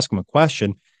didn't even ask him a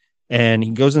question. And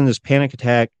he goes in this panic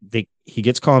attack. He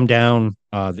gets calmed down.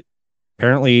 The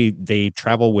apparently they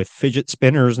travel with fidget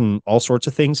spinners and all sorts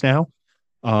of things now.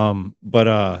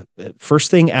 But first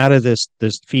thing out of this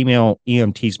female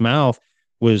EMT's mouth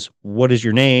was, "What is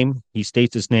your name?" He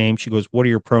states his name. She goes, "What are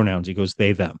your pronouns?" He goes,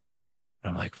 "They, them."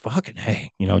 And I'm like, fucking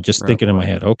hey, just thinking in my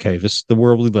head, okay, this is the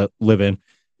world we live in.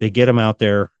 They get him out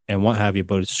there and what have you.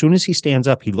 But as soon as he stands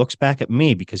up, he looks back at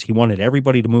me because he wanted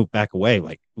everybody to move back away,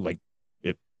 like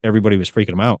if everybody was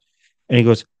freaking him out. And he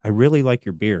goes, "I really like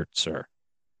your beard, sir."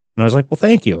 And I was like, "Well,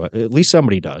 thank you. At least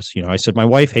somebody does." I said, "My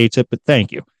wife hates it, but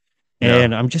thank you." Yeah.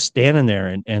 And I'm just standing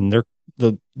there, and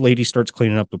the lady starts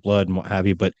cleaning up the blood and what have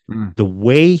you. But the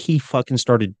way he fucking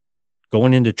started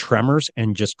going into tremors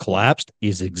and just collapsed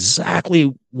is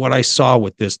exactly what I saw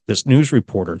with this news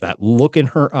reporter, that look in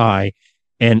her eye,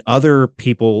 and other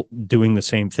people doing the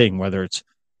same thing, whether it's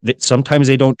that sometimes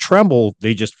they don't tremble,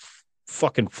 they just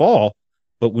fucking fall.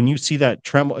 But when you see that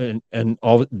tremble and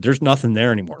all, there's nothing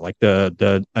there anymore. Like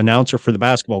the announcer for the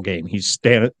basketball game, he's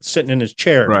sitting in his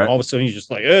chair, right, and all of a sudden he's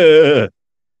just like, dude,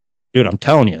 I'm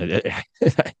telling you,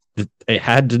 it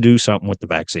had to do something with the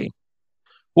vaccine.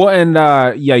 Well, and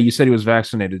yeah, you said he was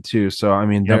vaccinated too. So, I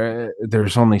mean,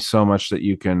 there's only so much that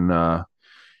you can,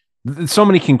 so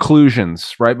many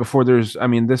conclusions, right? Before this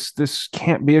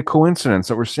can't be a coincidence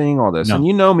that we're seeing all this. No. And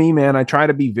you know me, man, I try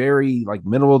to be very like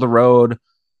middle of the road,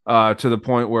 to the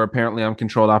point where apparently I'm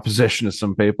controlled opposition to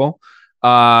some people.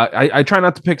 I try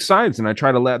not to pick sides, and I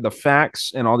try to let the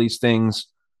facts and all these things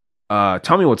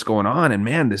tell me what's going on. And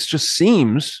man, this just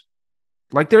seems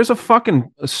like there's a fucking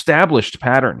established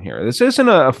pattern here. This isn't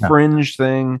a fringe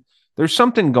thing. There's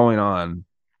something going on.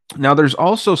 Now, there's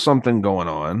also something going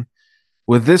on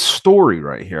with this story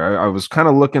right here. I was kind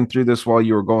of looking through this while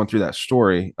you were going through that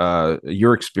story,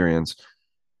 your experience.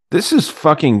 This is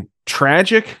fucking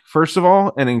tragic, first of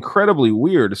all, and incredibly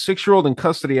weird. A 6-year-old in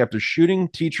custody after shooting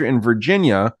teacher in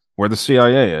Virginia, where the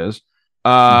CIA is,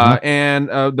 and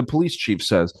the police chief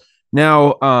says.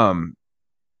 Now,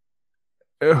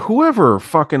 whoever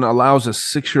fucking allows a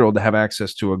 6-year-old to have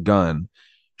access to a gun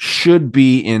should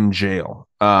be in jail.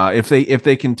 If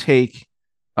they can take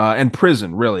and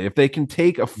prison, really, if they can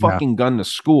take a fucking gun to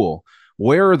school,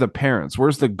 where are the parents?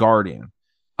 Where's the guardian?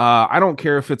 I don't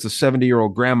care if it's a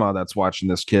 70-year-old grandma that's watching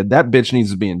this kid. That bitch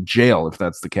needs to be in jail if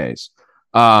that's the case.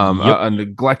 A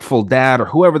neglectful dad or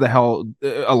whoever the hell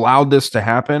allowed this to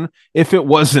happen, if it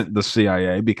wasn't the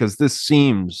CIA, because this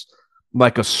seems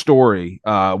like a story,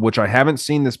 which I haven't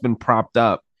seen this been propped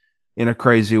up in a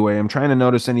crazy way. I'm trying to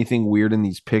notice anything weird in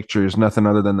these pictures. Nothing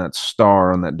other than that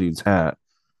star on that dude's hat.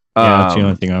 Yeah, that's the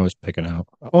only thing I was picking out.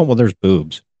 Oh, well, there's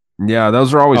boobs. Yeah,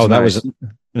 those are always nice.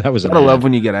 That was. I love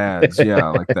when you get ads.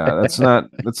 Yeah, like that.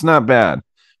 That's not bad.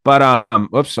 But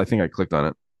whoops, I think I clicked on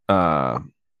it. Out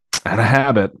of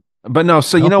habit. But no.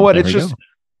 So you know what?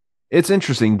 It's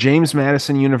interesting. James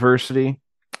Madison University.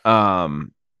 I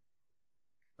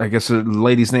guess the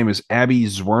lady's name is Abby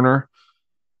Zwerner.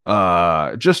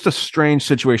 Just a strange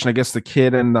situation. I guess the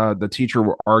kid and the teacher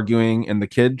were arguing, and the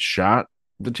kid shot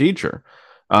the teacher.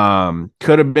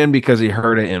 Could have been because he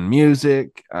heard it in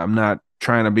music. I'm not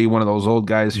trying to be one of those old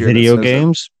guys here. Video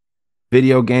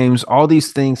games, all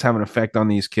these things have an effect on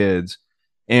these kids.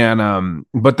 And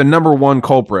but the number one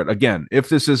culprit, again, if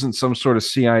this isn't some sort of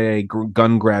CIA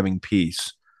gun grabbing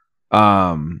piece,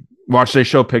 watch, they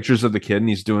show pictures of the kid and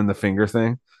he's doing the finger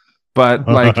thing. But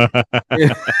like,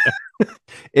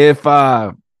 if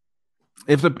there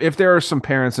are some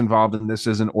parents involved in this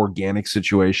as an organic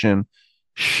situation,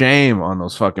 shame on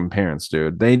those fucking parents,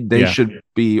 dude. They should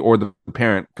be, or the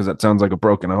parent, because that sounds like a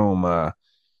broken home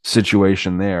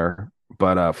situation there.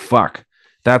 But fuck,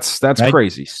 that's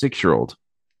crazy. 6-year-old.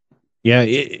 Yeah,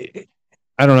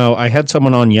 I don't know. I had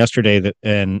someone on yesterday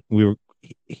and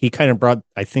he kind of brought,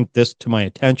 I think, this to my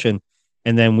attention,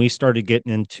 and then we started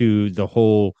getting into the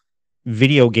whole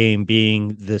video game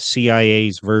being the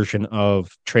CIA's version of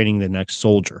training the next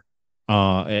soldier.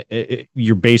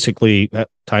 You're basically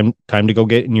time to go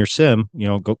get in your sim,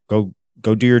 go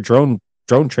do your drone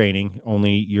training,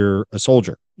 only you're a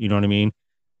soldier, you know what I mean?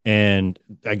 And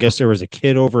I guess there was a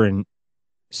kid over in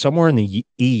somewhere in the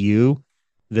EU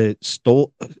that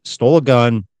stole a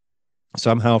gun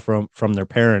somehow from their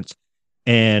parents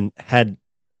and had,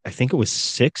 I think it was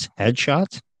 6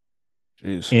 headshots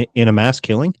in a mass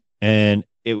killing. And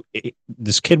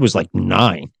this kid was like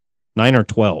 9 or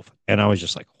 12. And I was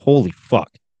just like, holy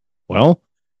fuck. Well,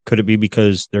 could it be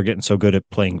because they're getting so good at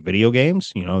playing video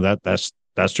games? That's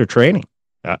their training.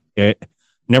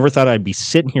 Never thought I'd be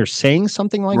sitting here saying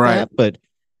something like that, but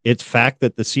it's fact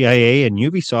that the CIA and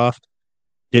Ubisoft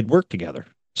did work together.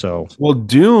 So, well,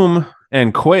 Doom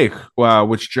And Quake,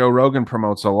 which Joe Rogan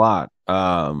promotes a lot,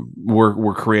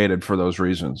 were created for those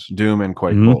reasons. Doom and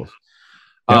Quake both.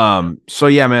 Yep. So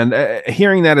yeah, man,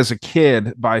 hearing that as a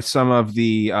kid by some of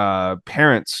the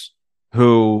parents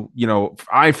who,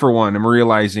 I for one am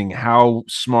realizing how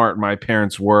smart my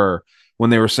parents were when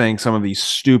they were saying some of these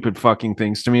stupid fucking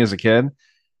things to me as a kid.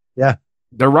 Yeah.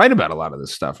 They're right about a lot of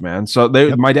this stuff, man. So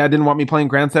my dad didn't want me playing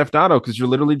Grand Theft Auto because you're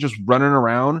literally just running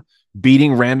around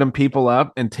beating random people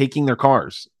up and taking their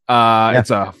cars.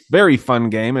 It's a very fun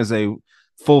game as a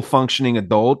full functioning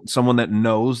adult, someone that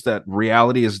knows that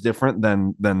reality is different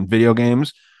than video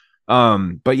games.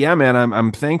 But yeah, man,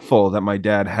 I'm thankful that my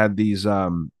dad had these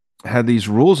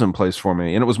rules in place for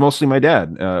me, and it was mostly my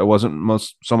dad. It wasn't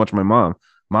so much my mom.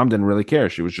 Mom didn't really care.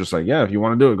 She was just like, yeah, if you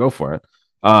want to do it, go for it.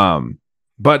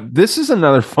 But this is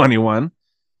another funny one.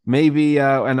 Maybe,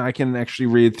 and I can actually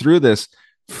read through this.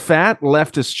 Fat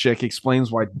leftist chick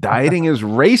explains why dieting is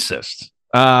racist.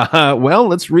 Well,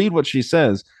 let's read what she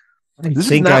says. I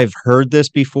think I've heard this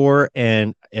before,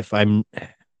 and I'll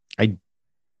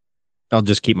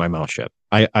just keep my mouth shut.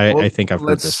 I think I've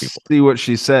heard this before. Let's see what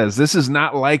she says. This is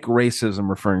not like racism,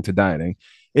 referring to dieting.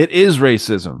 It is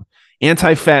racism.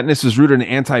 Anti-fatness is rooted in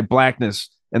anti-blackness.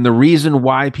 And the reason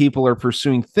why people are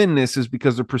pursuing thinness is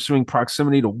because they're pursuing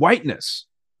proximity to whiteness.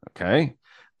 Okay.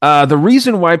 The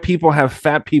reason why people hate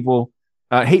fat people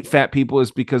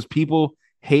is because people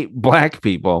hate black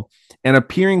people, and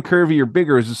appearing curvy or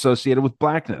bigger is associated with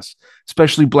blackness,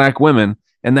 especially black women.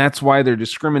 And that's why they're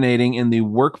discriminating in the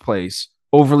workplace,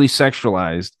 overly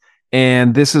sexualized.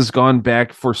 And this has gone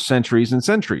back for centuries and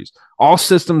centuries. All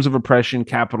systems of oppression,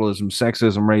 capitalism,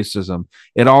 sexism, racism,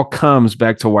 it all comes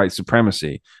back to white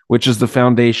supremacy, which is the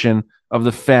foundation of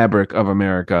the fabric of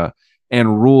America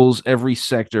and rules every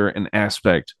sector and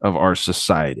aspect of our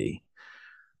society.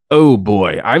 Oh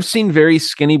boy, I've seen very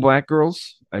skinny black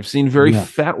girls. I've seen very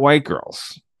fat white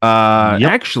girls.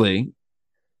 Actually,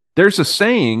 there's a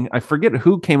saying, I forget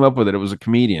who came up with it. It was a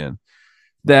comedian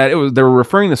they were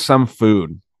referring to some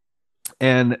food.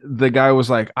 And the guy was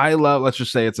like, let's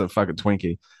just say it's a fucking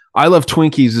Twinkie. I love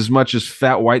Twinkies as much as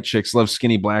fat white chicks love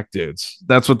skinny black dudes.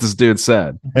 That's what this dude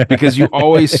said. Because you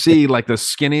always see like the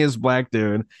skinniest black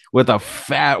dude with a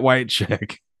fat white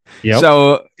chick. Yep.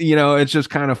 So, it's just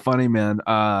kind of funny, man.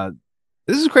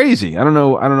 This is crazy. I don't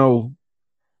know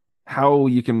how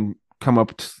you can come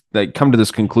to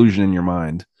this conclusion in your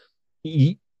mind.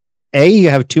 You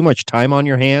have too much time on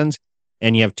your hands,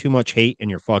 and you have too much hate in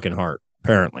your fucking heart,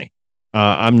 apparently.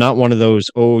 I'm not one of those,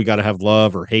 you got to have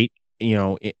love or hate,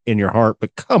 in your heart.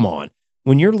 But come on,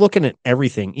 when you're looking at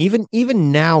everything,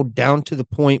 even now down to the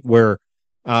point where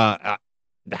I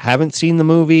haven't seen the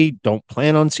movie, don't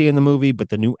plan on seeing the movie, but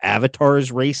the new Avatar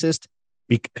is racist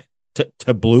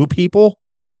to blue people.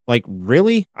 Like,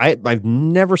 really? I've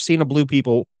never seen a blue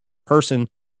people person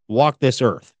walk this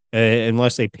earth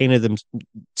unless they painted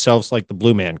themselves like the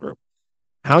Blue Man Group.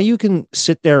 How you can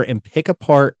sit there and pick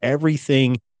apart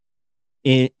everything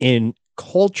in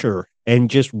culture and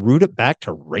just root it back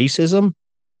to racism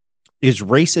is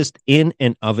racist in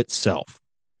and of itself.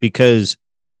 Because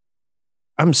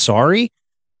I'm sorry,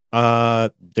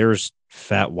 there's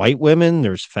fat white women,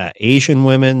 there's fat Asian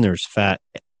women, there's fat,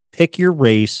 pick your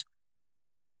race,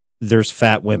 there's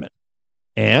fat women.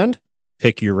 And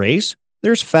pick your race,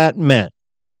 there's fat men.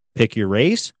 Pick your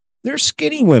race, there's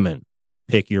skinny women.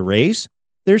 Pick your race,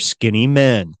 there's skinny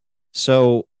men.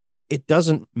 So it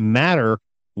doesn't matter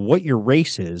what your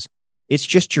race is. It's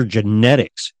just your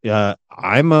genetics.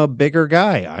 I'm a bigger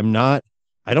guy.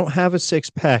 I don't have a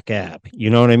 6-pack ab. You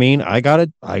know what I mean? I got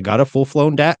a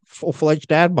full-fledged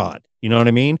dad bod. You know what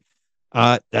I mean?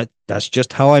 That's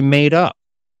just how I'm made up.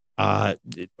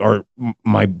 Or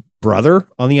my brother,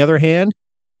 on the other hand,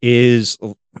 is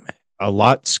a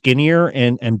lot skinnier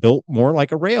and built more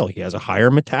like a rail. He has a higher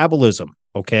metabolism.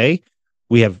 Okay.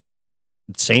 We have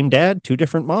same dad, 2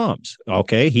 different moms.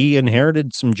 Okay. He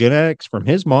inherited some genetics from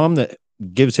his mom that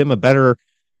gives him a better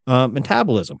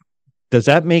metabolism. Does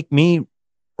that make me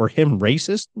or him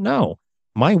racist? No.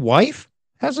 My wife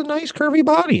has a nice curvy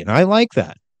body and I like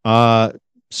that.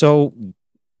 So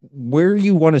where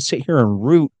you want to sit here and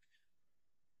root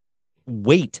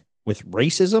weight with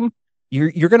racism,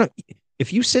 you're going to,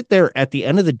 if you sit there at the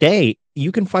end of the day,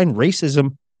 you can find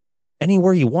racism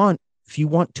anywhere you want if you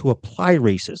want to apply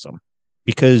racism.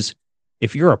 Because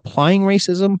if you're applying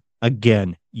racism,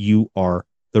 again, you are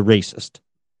the racist.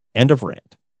 End of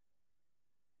rant.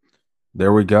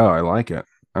 There we go. I like it.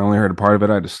 I only heard a part of it.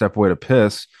 I had to step away to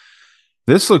piss.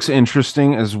 This looks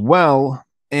interesting as well.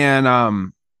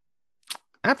 And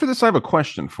after this, I have a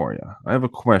question for you. I have a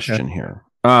question here.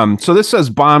 So this says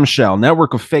bombshell.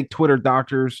 Network of fake Twitter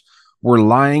doctors were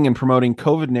lying and promoting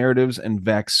COVID narratives and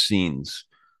vaccines.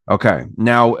 Okay.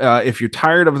 Now, if you're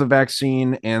tired of the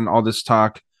vaccine and all this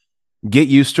talk, get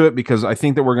used to it, because I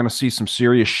think that we're going to see some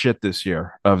serious shit this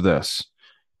year of this.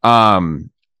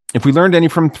 If we learned any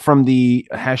from the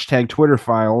hashtag Twitter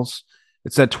files,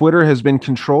 it's that Twitter has been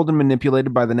controlled and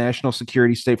manipulated by the national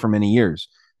security state for many years.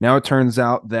 Now it turns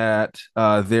out that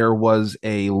there was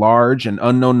a large and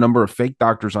unknown number of fake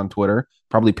doctors on Twitter,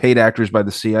 probably paid actors by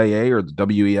the CIA or the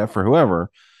WEF or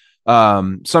whoever,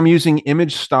 some using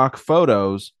image stock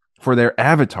photos for their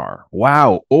avatar.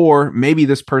 Wow. Or maybe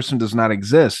this person does not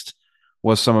exist,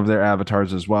 was some of their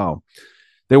avatars as well.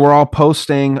 They were all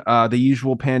posting the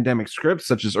usual pandemic scripts,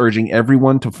 such as urging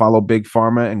everyone to follow big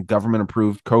pharma and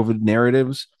government-approved COVID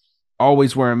narratives,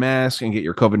 always wear a mask and get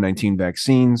your COVID-19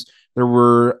 vaccines. There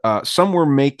were some were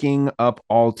making up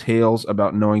all tales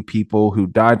about knowing people who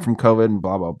died from COVID and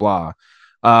blah, blah, blah.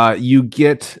 You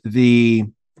get the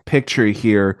picture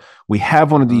here. We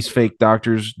have one of these fake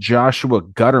doctors, Joshua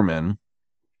Gutterman.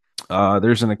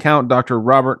 There's an account, Dr.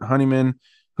 Robert Honeyman,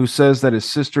 who says that his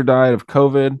sister died of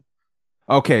COVID.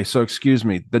 Okay, so excuse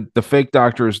me. The fake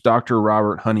doctor is Dr.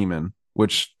 Robert Honeyman,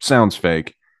 which sounds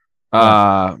fake.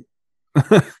 Who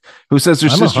says their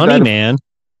sister I'm a honey died man.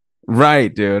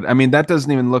 Right, dude. I mean, that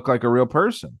doesn't even look like a real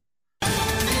person.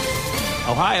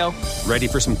 Ohio, ready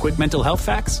for some quick mental health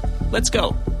facts? Let's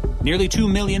go. Nearly 2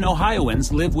 million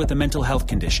Ohioans live with a mental health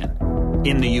condition.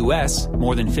 In the U.S.,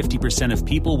 more than 50% of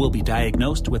people will be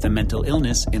diagnosed with a mental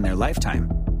illness in their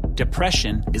lifetime.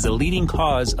 Depression is a leading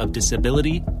cause of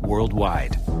disability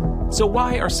worldwide. So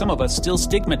why are some of us still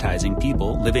stigmatizing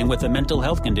people living with a mental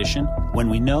health condition when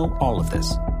we know all of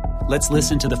this? Let's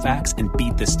listen to the facts and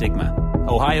beat the stigma.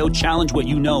 Ohio, challenge what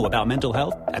you know about mental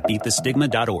health at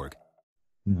beatthestigma.org.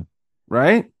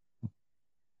 Right?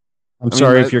 I'm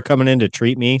sorry if you're coming in to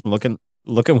treat me looking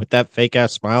with that fake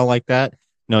ass smile like that.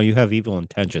 No, you have evil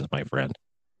intentions, my friend.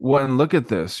 Well, and look at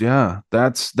this. Yeah,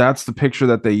 that's the picture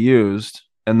that they used,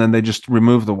 and then they just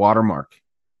removed the watermark.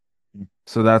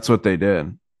 So that's what they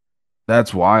did.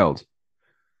 That's wild.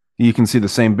 You can see the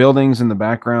same buildings in the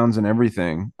backgrounds and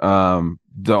everything.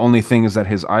 The only thing is that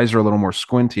his eyes are a little more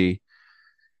squinty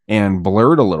and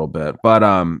blurred a little bit, but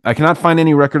I cannot find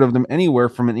any record of them anywhere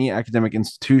from any academic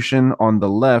institution. On the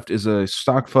left is a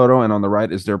stock photo, and on the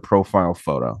right is their profile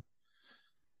photo.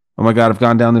 Oh my God, I've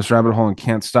gone down this rabbit hole and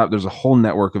can't stop. There's a whole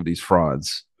network of these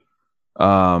frauds. This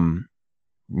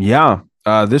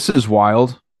is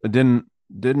wild. I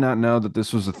did not know that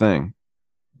this was a thing.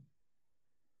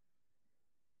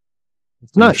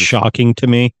 It's not shocking to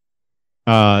me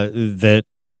that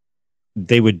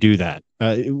they would do that.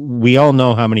 We all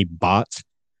know how many bots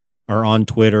are on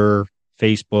Twitter,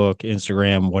 Facebook,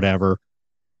 Instagram, whatever.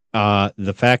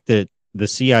 The fact that the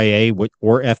CIA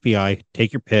or FBI,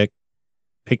 take your pick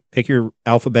your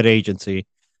alphabet agency,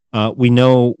 we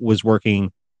know was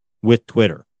working with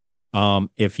Twitter.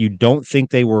 If you don't think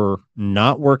they were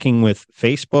not working with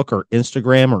Facebook or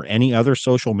Instagram or any other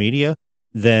social media,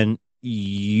 then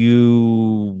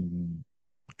you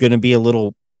going to be a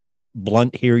little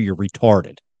blunt here. You're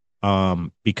retarded.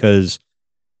 Because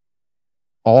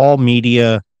all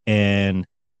media and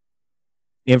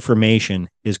information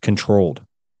is controlled.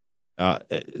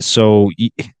 So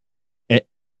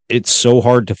it's so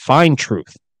hard to find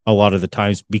truth a lot of the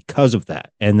times because of that.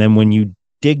 And then when you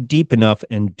dig deep enough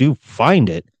and do find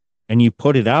it and you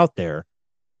put it out there,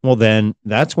 well, then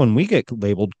that's when we get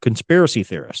labeled conspiracy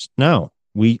theorists. No,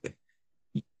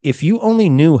 if you only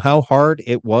knew how hard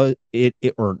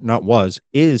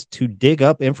is to dig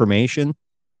up information,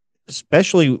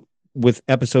 especially with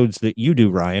episodes that you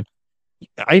do, Ryan.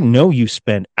 I know you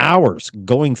spend hours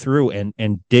going through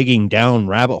and digging down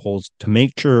rabbit holes to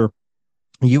make sure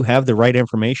you have the right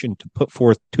information to put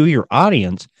forth to your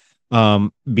audience,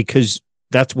 because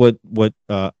that's what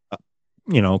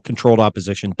controlled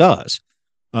opposition does.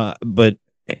 But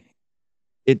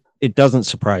it doesn't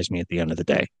surprise me at the end of the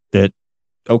day that,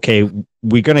 okay,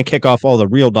 we're going to kick off all the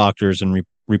real doctors and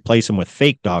replace them with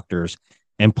fake doctors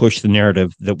and push the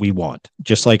narrative that we want.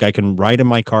 Just like I can ride in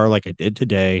my car like I did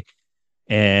today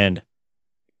and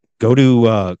go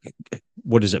to,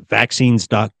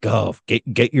 vaccines.gov,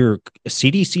 get your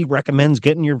CDC recommends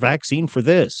getting your vaccine for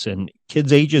this and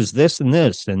kids ages this and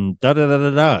this and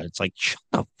da-da-da-da-da. It's like, shut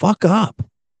the fuck up.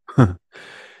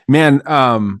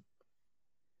 Man,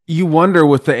 you wonder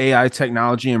with the AI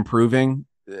technology improving,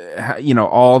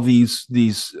 all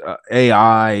these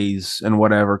AIs and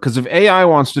whatever, because if AI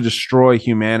wants to destroy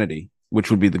humanity,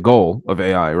 which would be the goal of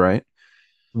AI, right?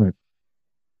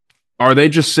 Are they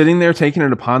just sitting there taking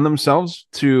it upon themselves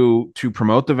to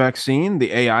promote the vaccine?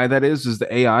 The AI, that is the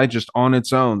AI just on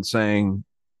its own saying,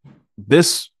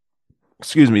 this,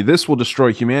 excuse me, this will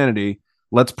destroy humanity.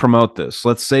 Let's promote this.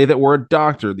 Let's say that we're a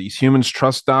doctor. These humans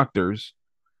trust doctors.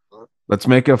 Let's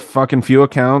make a fucking few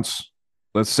accounts.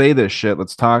 Let's say this shit.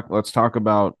 Let's talk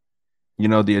about,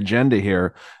 the agenda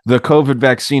here. The COVID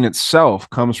vaccine itself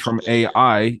comes from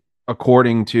AI,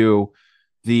 according to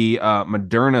the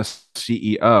Moderna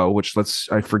CEO, which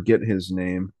I forget his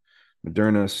name.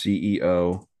 Moderna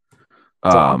CEO.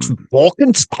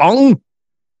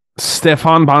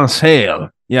 Stefan Bancel.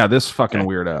 Yeah, this fucking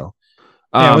weirdo.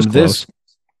 Yeah, it was close.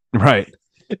 Right.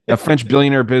 A French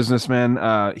billionaire businessman.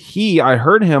 I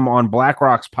heard him on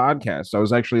BlackRock's podcast. I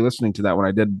was actually listening to that when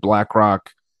I did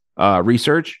BlackRock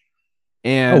research.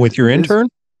 And with your intern?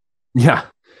 Yeah.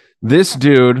 This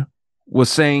dude was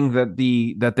saying that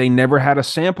they never had a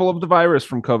sample of the virus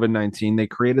from COVID-19. They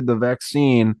created the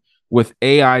vaccine with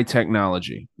AI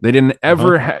technology. They didn't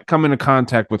ever come into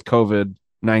contact with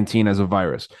COVID-19 as a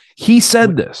virus. He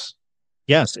said this.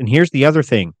 Yes. And here's the other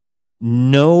thing.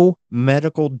 No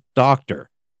medical doctor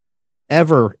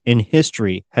ever in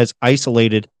history has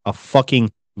isolated a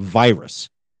fucking virus.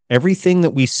 Everything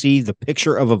that we see, the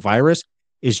picture of a virus,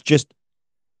 is just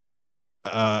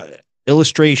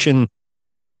illustration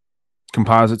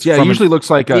composites. Yeah, it usually looks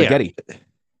like Getty.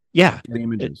 Yeah. Getty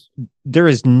Images. There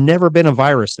has never been a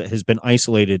virus that has been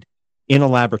isolated in a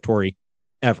laboratory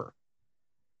ever.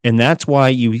 And that's why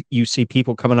you see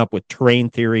people coming up with terrain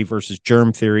theory versus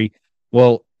germ theory.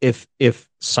 Well, if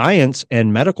science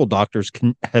and medical doctors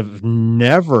have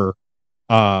never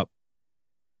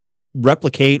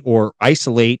replicate or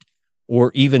isolate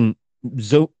or even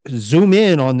zoom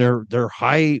in on their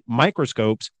high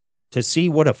microscopes to see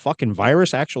what a fucking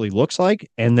virus actually looks like,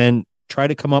 and then try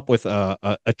to come up with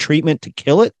a treatment to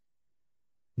kill it,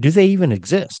 do they even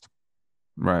exist?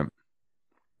 Right.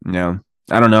 Yeah.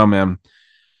 I don't know, man.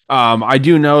 I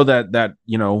do know that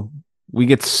we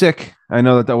get sick. I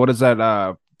know that what is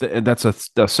that? That's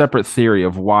a separate theory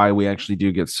of why we actually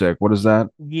do get sick. What is that?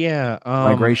 Yeah.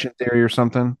 Migration theory or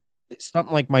something?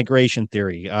 Something like migration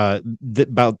theory.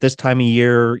 About this time of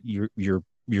year,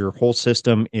 your whole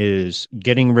system is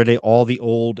getting rid of all the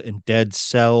old and dead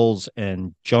cells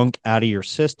and junk out of your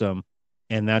system,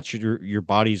 and that's your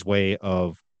body's way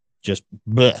of just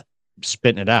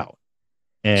spitting it out.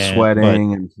 And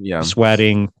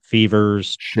sweating,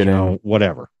 fevers, shitting,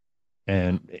 whatever.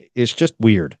 And it's just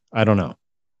weird. I don't know.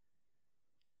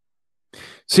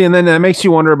 See, and then that makes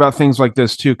you wonder about things like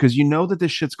this too, because that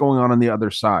this shit's going on the other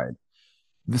side.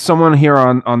 Someone here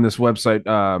on this website,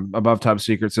 Above Top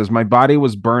Secret, says, my body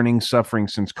was burning, suffering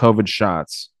since COVID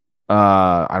shots.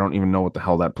 I don't even know what the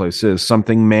hell that place is.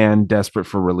 Something man desperate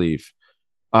for relief.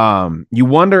 You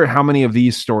wonder how many of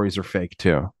these stories are fake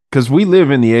too, because we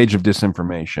live in the age of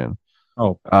disinformation.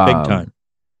 Oh, big time.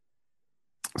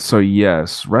 So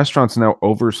yes, restaurants now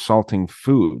over-salting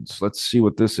foods. Let's see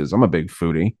what this is. I'm a big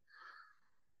foodie.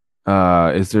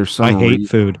 Is there some? I hate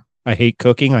food. I hate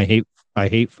cooking. I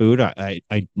hate food. I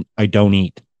don't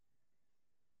eat.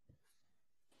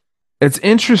 It's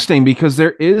interesting because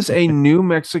there is a new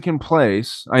Mexican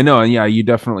place. I know, and yeah, you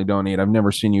definitely don't eat. I've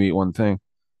never seen you eat one thing.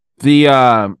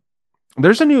 There's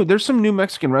some new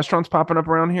Mexican restaurants popping up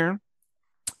around here,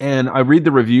 and I read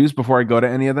the reviews before I go to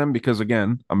any of them because,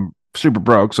 again, I'm super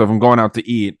broke. So if I'm going out to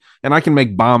eat, and I can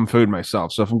make bomb food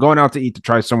myself, so if I'm going out to eat to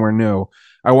try somewhere new,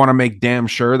 I want to make damn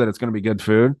sure that it's going to be good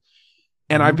food.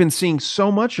 And I've been seeing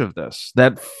so much of this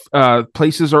that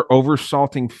places are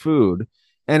over-salting food.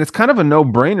 And it's kind of a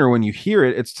no-brainer when you hear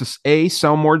it. It's to A,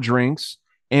 sell more drinks,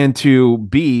 and to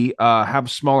B, have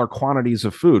smaller quantities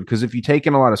of food. Because if you take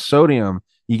in a lot of sodium,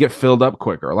 you get filled up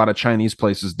quicker. A lot of Chinese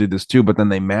places do this too, but then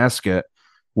they mask it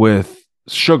with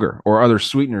sugar or other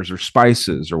sweeteners or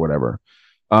spices or whatever.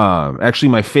 Actually,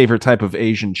 my favorite type of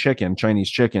Asian chicken, Chinese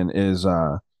chicken, is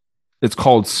it's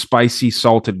called spicy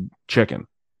salted chicken.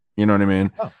 You know what I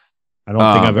mean? Oh, I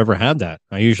don't think I've ever had that.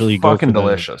 I usually go fucking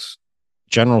delicious.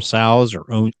 General Tso's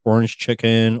or orange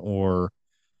chicken or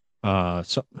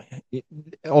it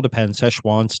all depends.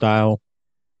 Szechuan style.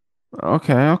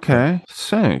 Okay.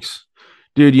 Thanks.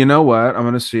 Dude, you know what? I'm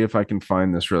going to see if I can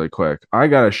find this really quick. I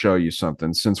got to show you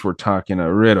something since we're talking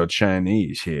a little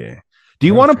Chinese here. Do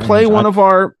you want to play one of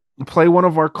our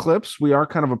clips? We are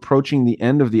kind of approaching the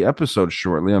end of the episode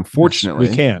shortly, unfortunately.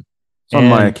 Yes, we can. It's on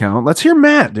my account. Let's hear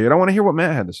Matt, dude. I want to hear what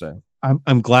Matt had to say.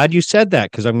 I'm glad you said that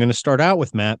because I'm going to start out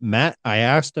with Matt. Matt, I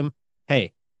asked him,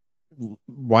 hey,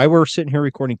 while we're sitting here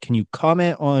recording, can you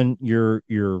comment on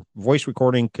your voice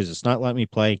recording? Because it's not letting me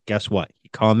play. Guess what? He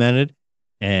commented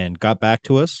and got back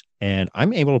to us, and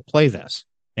I'm able to play this.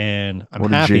 And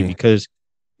I'm happy because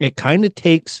it kind of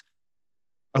takes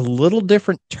a little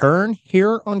different turn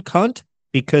here on Cunt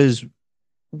because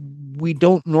we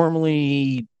don't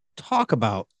normally talk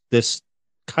about this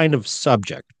kind of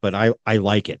subject, but I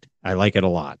like it. I like it a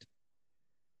lot.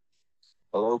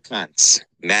 Hello, cunts.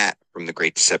 Matt from the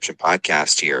Great Deception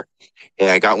Podcast here.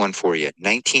 Hey, I got one for you.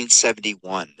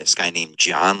 1971, this guy named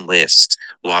John List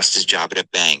lost his job at a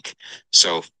bank.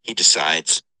 So he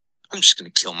decides, I'm just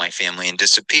going to kill my family and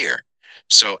disappear.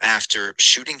 So after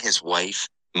shooting his wife,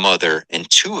 mother, and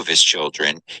 2 of his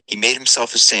children, he made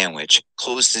himself a sandwich,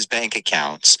 closed his bank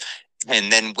accounts,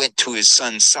 and then went to his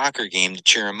son's soccer game to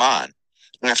cheer him on.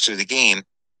 After the game,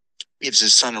 gives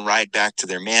his son a ride back to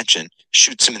their mansion,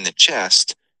 shoots him in the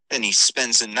chest, then he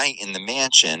spends the night in the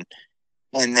mansion,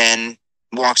 and then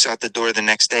walks out the door the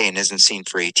next day and isn't seen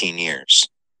for 18 years.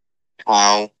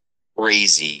 How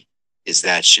crazy is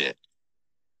that shit?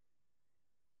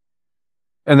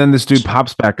 And then this dude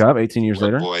pops back up 18 years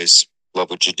later. Boys, love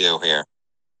what you do here.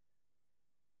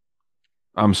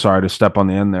 I'm sorry to step on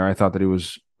the end there. I thought that he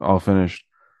was all finished.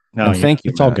 No, And thank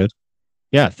you, It's all Matt. good.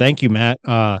 Yeah, thank you, Matt.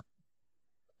 Talk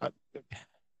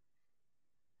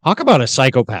about a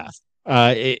psychopath.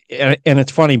 And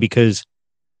it's funny because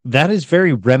that is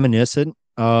very reminiscent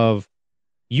of,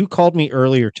 you called me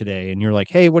earlier today and you're like,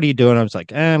 hey, what are you doing? I was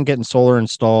like, I'm getting solar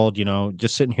installed,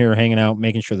 just sitting here hanging out,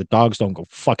 making sure the dogs don't go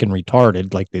fucking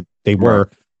retarded like they were.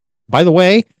 By the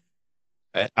way,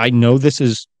 I know this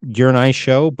is your and I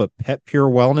show, but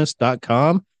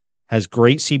petpurewellness.com has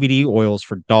great CBD oils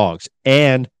for dogs.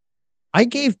 And I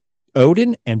gave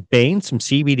Odin and Bane some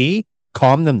CBD,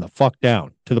 calmed them the fuck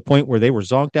down to the point where they were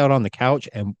zonked out on the couch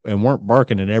and weren't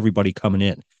barking at everybody coming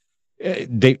in.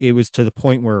 It was to the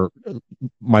point where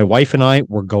my wife and I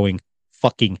were going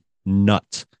fucking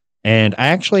nuts. And I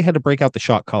actually had to break out the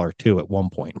shock collar too at one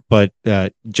point, but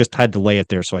just had to lay it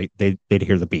there so they'd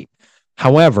hear the beep.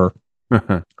 However,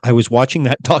 I was watching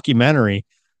that documentary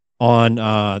on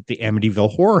the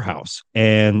Amityville Horror House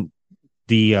and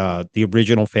the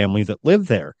original family that lived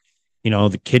there.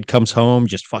 The kid comes home,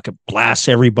 just fucking blasts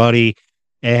everybody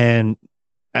and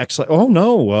acts like, oh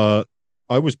no,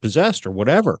 I was possessed or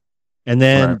whatever. And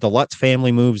then the Lutz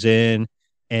family moves in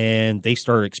and they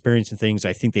start experiencing things.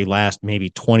 I think they last maybe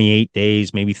 28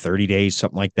 days, maybe 30 days,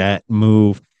 something like that,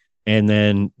 move. And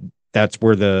then that's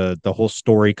where the whole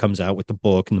story comes out with the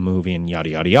book and the movie and yada,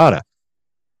 yada, yada.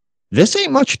 This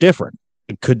ain't much different.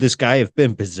 Could this guy have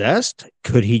been possessed?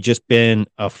 Could he just been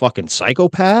a fucking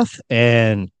psychopath?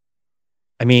 And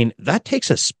I mean, that takes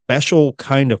a special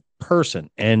kind of person.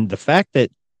 And the fact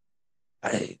that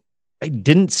I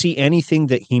didn't see anything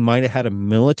that he might have had a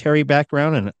military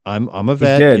background, and I'm a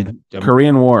vet. He did.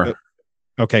 Korean War.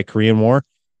 Okay, Korean War.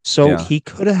 So he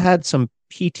could have had some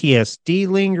PTSD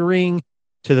lingering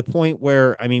to the point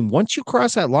where, I mean, once you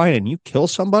cross that line and you kill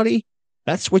somebody,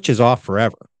 that switches off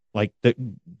forever. Like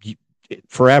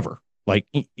forever. Like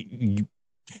you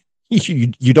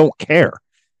don't care.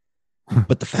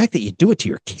 But the fact that you do it to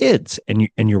your kids and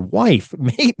your wife,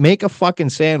 make a fucking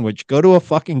sandwich, go to a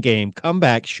fucking game, come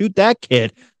back, shoot that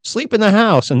kid, sleep in the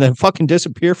house, and then fucking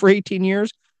disappear for 18 years.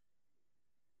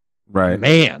 Right.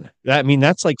 Man,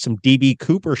 that's like some DB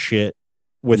Cooper shit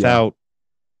without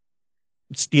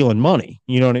stealing money.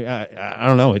 You know what I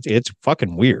don't know. It's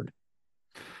fucking weird.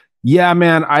 Yeah,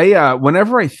 man. I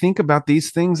whenever I think about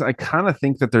these things, I kind of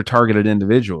think that they're targeted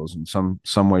individuals in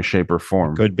some way, shape, or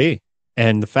form. Could be.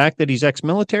 And the fact that he's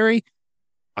ex-military,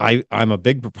 I'm a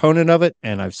big proponent of it,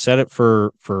 and I've said it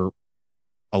for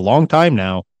a long time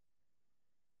now.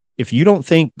 If you don't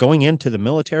think going into the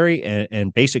military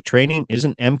and basic training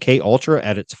isn't MK Ultra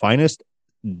at its finest,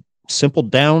 simple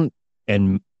down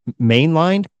and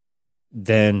mainlined,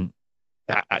 then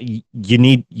you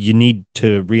need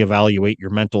to reevaluate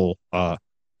your mental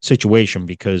situation,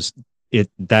 because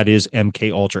that is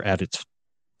MK Ultra at its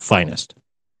finest.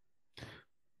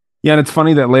 Yeah, and it's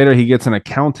funny that later he gets an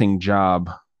accounting job,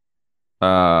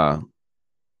 apparently.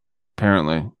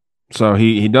 So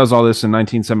he does all this in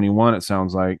 1971, it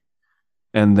sounds like,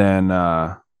 and then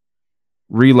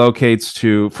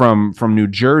relocates from New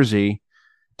Jersey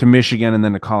to Michigan and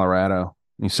then to Colorado.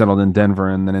 He settled in Denver,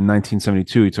 and then in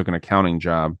 1972 he took an accounting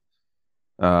job.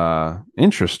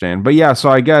 Interesting, but yeah. So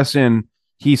I guess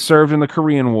he served in the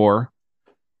Korean War.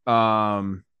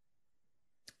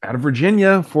 Out of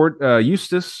Virginia, Fort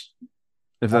Eustis,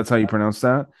 if that's how you pronounce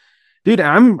that. Dude,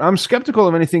 I'm skeptical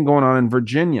of anything going on in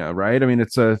Virginia, right? I mean,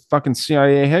 it's a fucking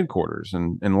CIA headquarters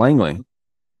in Langley.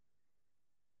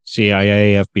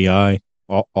 CIA, FBI,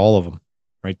 all of them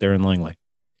right there in Langley.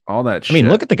 All that shit. I mean,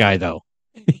 look at the guy, though.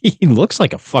 He looks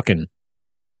like a fucking...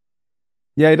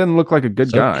 Yeah, he doesn't look like a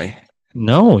good guy.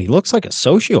 No, he looks like a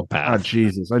sociopath. Oh,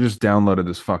 Jesus. I just downloaded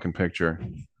this fucking picture.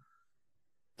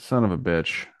 Son of a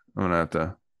bitch. I'm going to have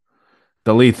to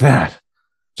delete that.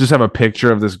 Just have a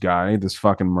picture of this guy, this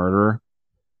fucking murderer.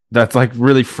 That's like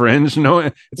really fringe. No,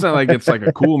 it's not like it's like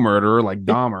a cool murderer like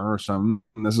Dahmer or something.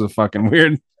 This is a fucking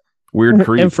weird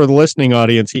creep. And for the listening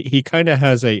audience, he kind of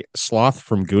has a Sloth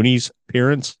from Goonies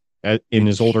appearance in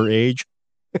his older age.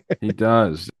 He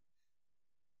does.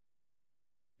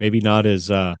 Maybe not as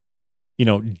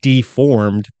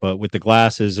deformed, but with the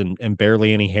glasses and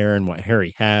barely any hair, and what hair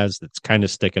he has that's kind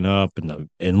of sticking up, and the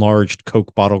enlarged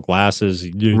Coke bottle glasses.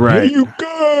 Right. Hey, you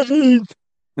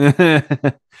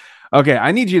guys. Okay,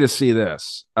 I need you to see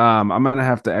this. I'm gonna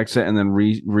have to exit and then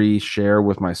re-share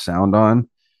with my sound on.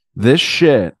 This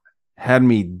shit had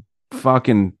me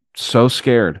fucking so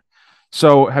scared.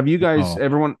 So have you guys,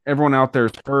 everyone out there,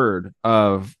 heard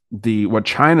of what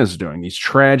China's doing? These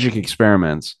tragic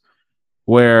experiments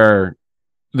where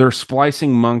they're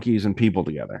splicing monkeys and people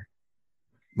together.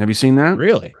 Have you seen that?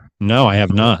 Really? No, I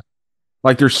have not.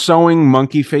 Like they're sewing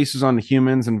monkey faces onto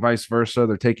humans and vice versa.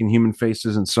 They're taking human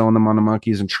faces and sewing them onto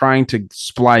monkeys and trying to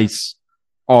splice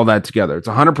all that together. It's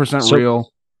 100%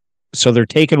 real. So they're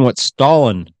taking what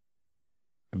Stalin,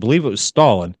 I believe it was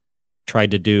Stalin,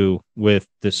 tried to do with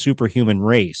the superhuman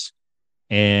race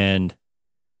and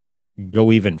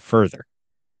go even further.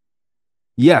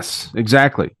 Yes,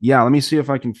 exactly. Yeah, let me see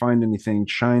if I can find anything.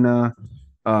 China,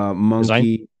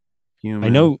 monkey,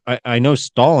 human. I know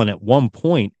Stalin at one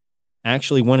point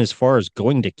actually went as far as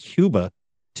going to Cuba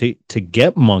to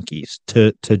get monkeys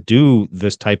to do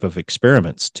this type of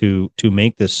experiments to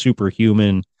make this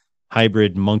superhuman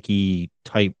hybrid monkey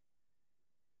type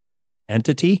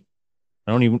entity.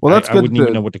 I don't even. Well, that's good. I wouldn't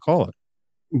even know what to call it.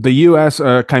 The U.S.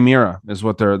 Chimera is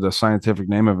what the scientific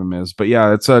name of them is. But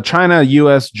yeah, it's a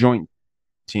China-U.S. joint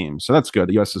team, so that's good.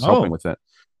 The U.S. is helping with it.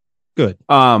 Good.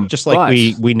 Just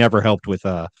like we never helped with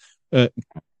the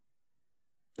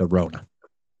Rona.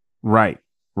 Right.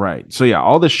 So yeah,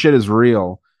 all this shit is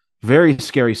real. Very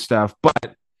scary stuff.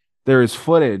 But there is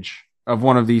footage of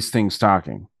one of these things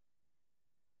talking.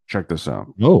 Check this out.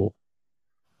 Oh.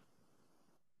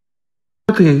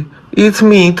 It's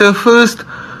me, the first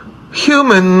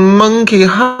human-monkey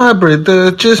hybrid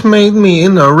that just made me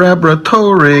in a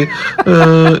laboratory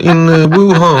in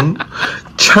Wuhan,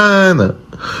 China.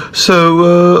 So,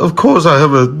 of course, I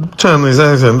have a Chinese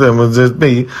accent. That would just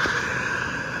be...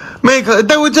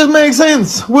 that would just make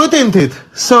sense, wouldn't it?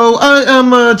 So, I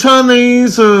am a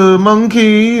Chinese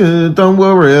monkey. Don't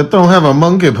worry, I don't have a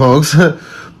monkeypox.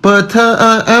 But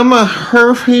I am a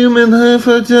half human, half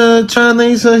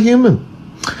Chinese human.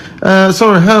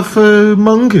 Sorry, half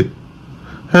monkey,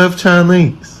 half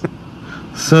Chinese.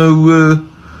 So,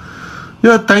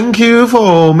 thank you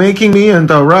for making me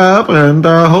into a rap, and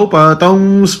I hope I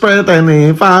don't spread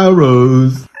any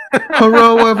virus.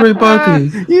 Hello, everybody.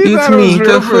 You it's me. It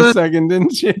was for a second,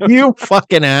 didn't you? You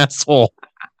fucking asshole.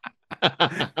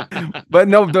 But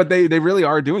no, but they really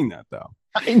are doing that, though.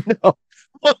 I know.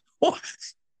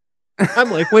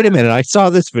 I'm like, wait a minute, I saw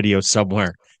this video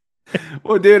somewhere.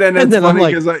 Well, dude, and it's funny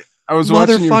because I was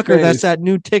watching your face. That's that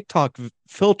new TikTok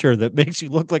filter that makes you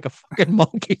look like a fucking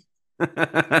monkey.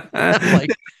 Like,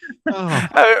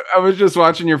 I was just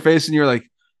watching your face, and you're like,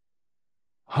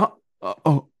 huh?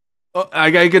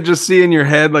 I could just see in your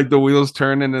head like the wheels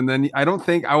turning, and then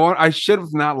I should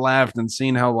have not laughed and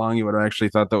seen how long you would have actually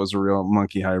thought that was a real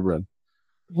monkey hybrid.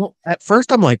 Well, at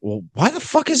first I'm like, well, why the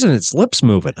fuck isn't its lips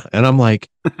moving? And I'm like,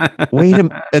 wait a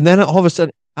minute. And then all of a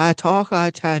sudden, I talk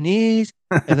Chinese.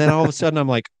 And then all of a sudden I'm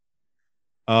like,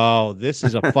 oh, this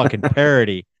is a fucking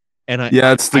parody. And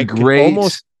it's the great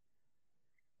almost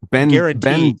Ben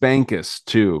Bankus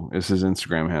too is his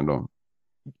Instagram handle.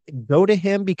 Go to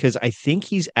him because I think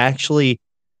he's actually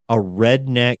a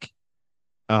redneck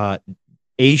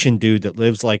Asian dude that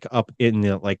lives like up in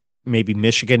the like maybe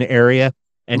Michigan area.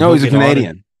 And no, he's a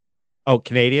Canadian.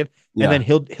 Canadian. Yeah. And then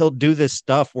he'll do this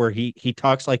stuff where he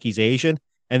talks like he's Asian,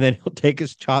 and then he'll take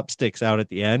his chopsticks out at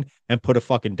the end and put a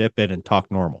fucking dip in and talk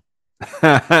normal.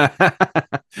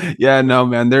 Yeah, no,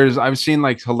 man. I've seen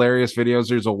like hilarious videos.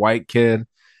 There's a white kid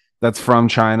that's from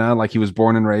China, like he was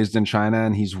born and raised in China,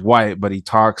 and he's white, but he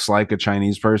talks like a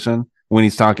Chinese person when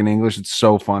he's talking English. It's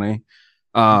so funny.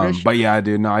 But yeah,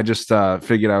 dude, no, I just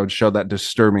figured I would show that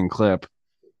disturbing clip.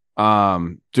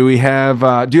 Do we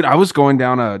have dude, I was going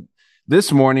down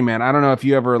this morning, man. I don't know if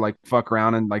you ever like fuck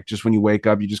around and like just when you wake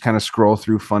up you just kind of scroll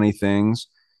through funny things.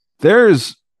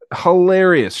 There's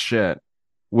hilarious shit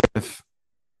with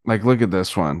like, look at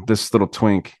this one, this little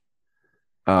twink.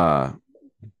 I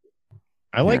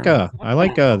like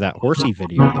that horsey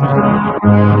video.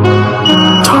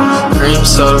 Dream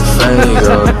so fade,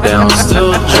 go down,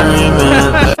 still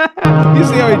dreaming. You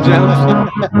see how he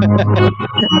Gems.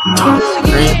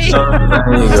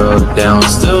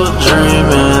 Still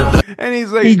dreaming. And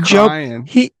he's like He crying.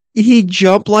 He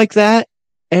jumped like that,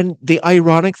 and the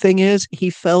ironic thing is, he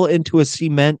fell into a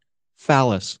cement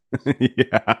phallus.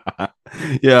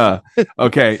 Yeah.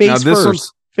 Okay. Face Now this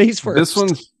first. Face first. This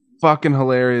one's fucking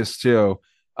hilarious too.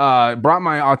 Brought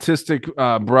my autistic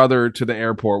brother to the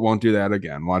airport. Won't do that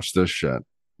again. Watch this shit.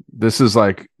 This is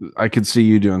like, I could see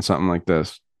you doing something like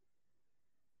this.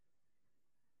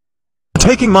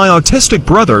 Taking my autistic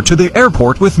brother to the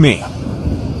airport with me.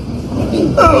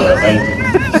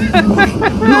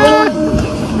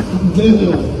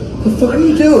 The fuck are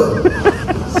you doing?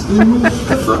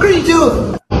 The fuck are you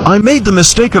doing? I made the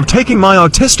mistake of taking my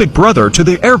autistic brother to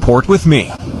the airport with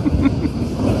me.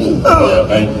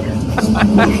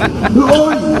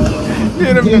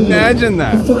 Dude, imagine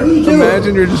that.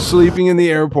 Imagine you're just sleeping in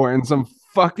the airport and some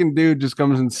fucking dude just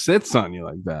comes and sits on you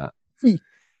like that.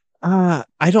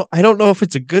 I don't know if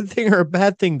it's a good thing or a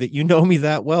bad thing that you know me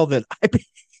that well that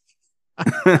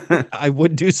I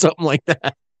would do something like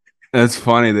that. That's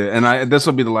funny this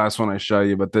will be the last one I show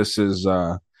you, but this is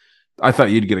I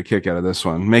thought you'd get a kick out of this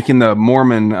one. Making the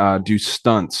Mormon do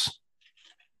stunts.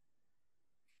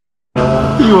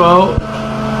 You won't.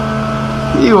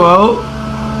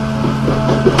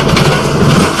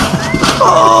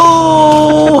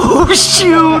 Oh,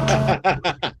 shoot.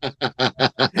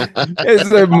 It's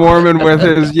the Mormon with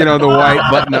his, the white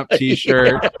button-up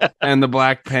t-shirt and the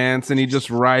black pants, and he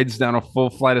just rides down a full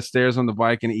flight of stairs on the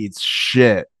bike and eats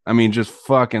shit. I mean, just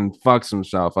fucking fucks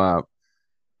himself up.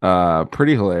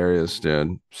 Pretty hilarious,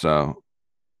 dude. So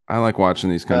I like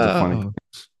watching these kinds of funny things.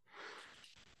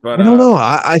 But I don't know.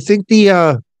 I think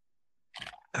the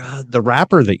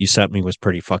rapper that you sent me was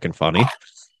pretty fucking funny.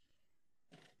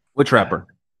 Which rapper?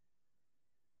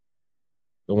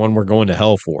 The one we're going to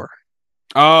hell for.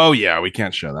 Oh yeah, we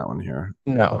can't show that one here.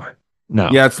 No.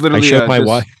 Yeah, it's literally I showed my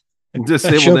wife.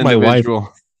 Disabled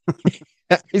individual.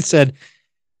 I said,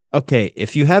 okay,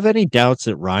 if you have any doubts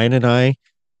that Ryan and I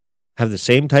have the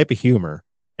same type of humor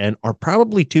and are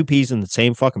probably two peas in the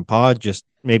same fucking pod, just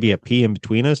maybe a pea in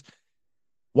between us,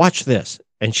 watch this.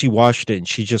 And she watched it and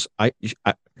she just,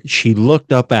 she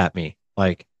looked up at me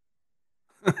like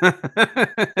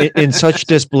in such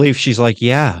disbelief. She's like,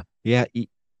 yeah.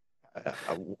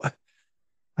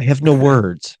 I have no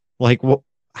words. Like, what?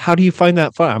 How do you find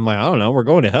that fun? I'm like, I don't know. We're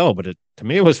going to hell, but to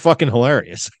me, it was fucking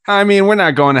hilarious. I mean, we're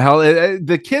not going to hell.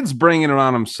 The kid's bringing it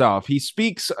on himself. He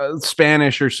speaks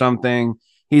Spanish or something.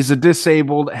 He's a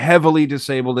heavily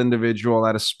disabled individual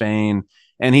out of Spain,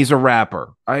 and he's a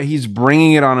rapper. He's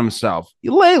bringing it on himself.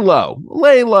 You lay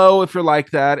low if you're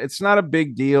like that. It's not a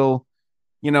big deal.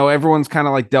 Everyone's kind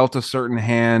of like dealt a certain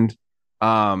hand.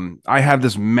 I have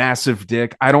this massive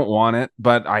dick. I don't want it,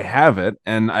 but I have it,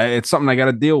 and it's something I got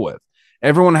to deal with.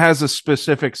 Everyone has a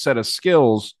specific set of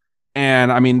skills,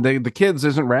 and I mean the kids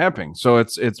isn't rapping, so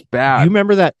it's bad. You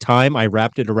remember that time I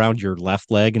wrapped it around your left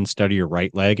leg instead of your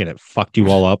right leg, and it fucked you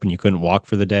all up, and you couldn't walk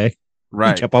for the day?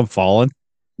 Right, you kept on falling.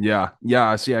 Yeah.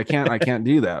 See, I can't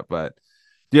do that, but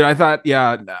dude, I thought,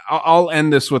 I'll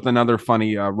end this with another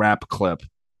funny rap clip.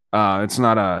 It's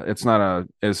not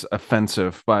as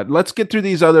offensive, but let's get through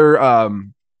these other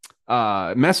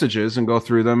messages and go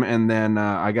through them, and then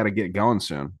I got to get going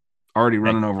soon. Already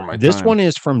running over my This time. one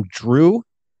is from Drew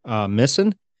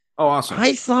Misson. Oh, awesome.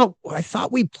 I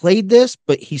thought we played this,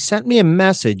 but he sent me a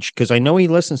message because I know he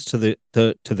listens to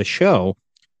the show.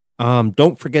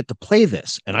 Don't forget to play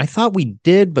this. And I thought we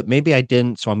did, but maybe I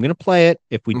didn't. So I'm going to play it.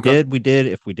 If we did, we did.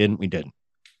 If we didn't, we didn't.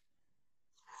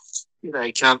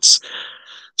 G'day, cunts.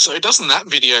 So doesn't that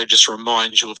video just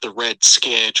remind you of the Red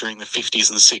Scare during the 50s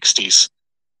and 60s?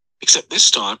 Except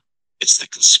this time, it's the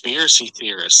conspiracy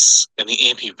theorists and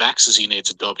the anti-vaxxers you need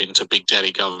to dob into Big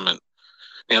Daddy government.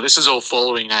 Now, this is all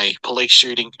following a police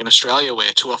shooting in Australia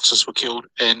where 2 officers were killed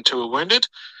and 2 were wounded.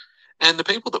 And the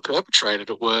people that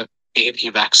perpetrated it were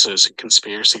anti-vaxxers and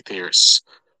conspiracy theorists.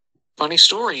 Funny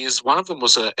story is one of them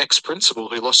was an ex-principal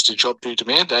who lost her job due to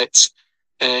mandates,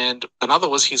 and another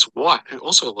was his wife who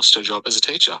also lost her job as a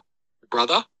teacher.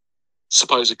 Brother,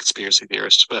 supposed conspiracy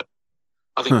theorist, but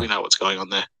I think we know what's going on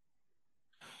there.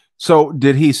 So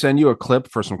did he send you a clip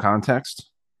for some context?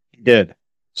 He did.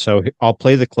 So I'll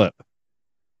play the clip.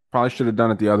 Probably should have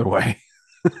done it the other way.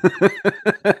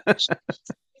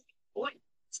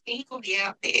 Anybody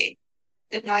out there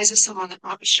that knows of someone that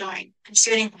might be showing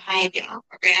concerning behaviour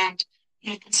around,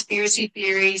 conspiracy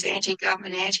theories,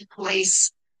 anti-government,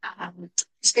 anti-police,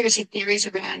 conspiracy theories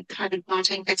around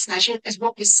COVID-19 vaccination, is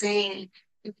what we're seeing.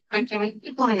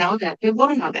 People want to know about that. People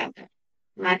want to know about that.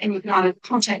 right? And you can either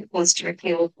contact the police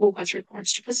directly or go through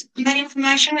police. Because that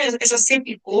information, as I said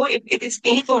before, if there's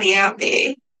anybody out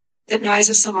there that knows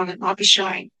of someone that might be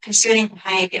showing concerning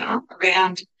behaviour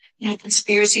around,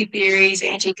 conspiracy theories,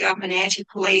 anti-government,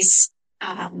 anti-police,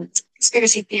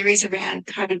 conspiracy theories around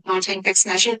COVID-19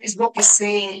 vaccination, is what we're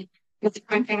seeing with the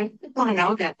pandemic. We want to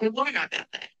know about. We want to know about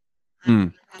that.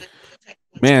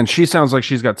 Man, she sounds like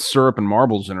she's got syrup and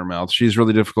marbles in her mouth. She's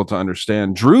really difficult to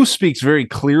understand. Drew speaks very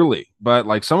clearly, but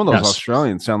like some of those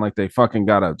Australians sound like they fucking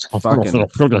got a fucking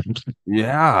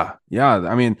yeah.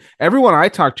 I mean, everyone I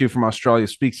talked to from Australia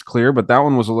speaks clear, but that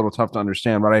one was a little tough to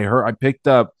understand. But I picked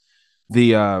up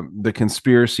the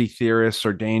conspiracy theorists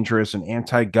are dangerous and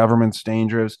anti-government's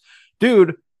dangerous,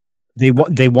 dude. They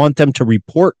want them to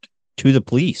report to the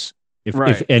police if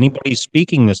anybody's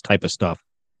speaking this type of stuff.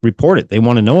 Report it. They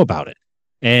want to know about it.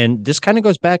 And this kind of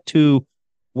goes back to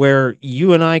where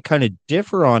you and I kind of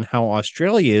differ on how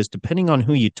Australia is, depending on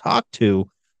who you talk to.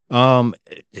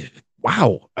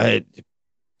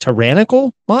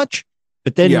 Tyrannical much,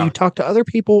 but then you talk to other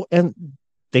people and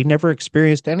they never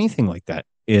experienced anything like that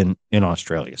in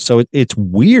Australia. So it's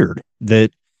weird that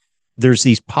there's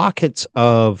these pockets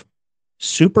of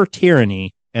super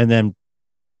tyranny and then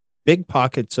big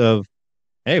pockets of,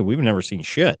 hey, we've never seen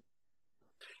shit.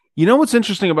 You know what's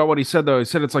interesting about what he said, though? He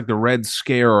said it's like the Red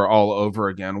Scare all over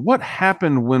again. What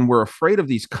happened when we're afraid of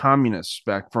these communists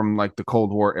back from like the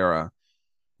Cold War era?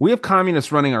 We have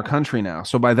communists running our country now.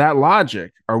 So by that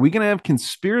logic, are we going to have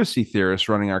conspiracy theorists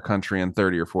running our country in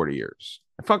 30 or 40 years?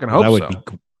 I fucking hope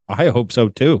so. I hope so,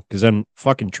 too, because then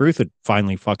fucking truth would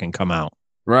finally fucking come out.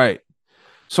 Right.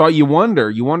 So you wonder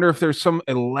if there's some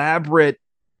elaborate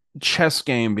chess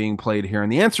game being played here,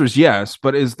 and the answer is yes.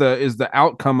 But is the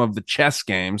outcome of the chess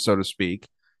game, so to speak,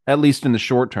 at least in the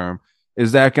short term,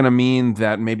 is that going to mean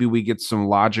that maybe we get some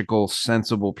logical,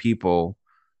 sensible people,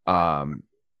 in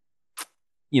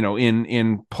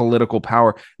political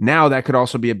power? Now that could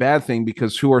also be a bad thing,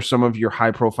 because who are some of your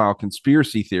high-profile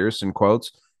conspiracy theorists, in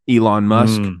quotes? Elon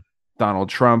Musk, Donald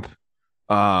Trump,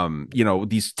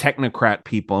 these technocrat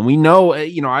people, and we know,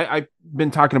 I've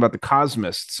been talking about the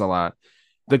Cosmists a lot.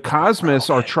 The Cosmists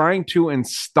are trying to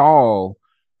install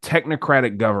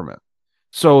technocratic government.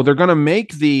 So they're going to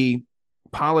make the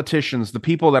politicians, the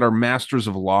people that are masters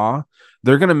of law,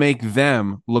 they're going to make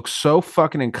them look so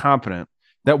fucking incompetent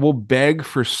that will beg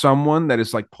for someone that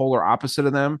is like polar opposite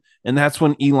of them. And that's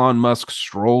when Elon Musk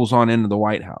strolls on into the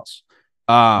White House.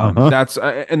 That's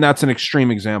an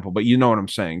extreme example, but you know what I'm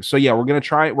saying. So yeah, we're going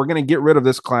to get rid of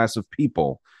this class of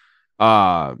people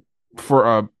for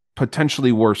a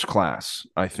potentially worse class,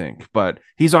 I think. But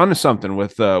he's onto something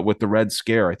with the Red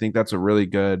Scare. I think that's a really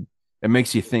good, it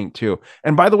makes you think too.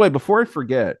 And by the way, before I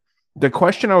forget, the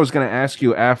question I was going to ask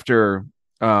you after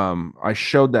I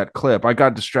showed that clip, I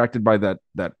got distracted by that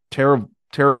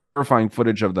terrifying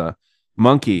footage of the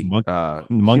monkey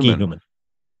human.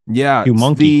 Yeah,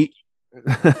 monkey.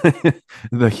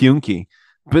 The hunky.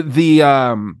 But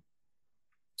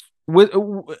with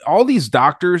all these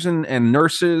doctors and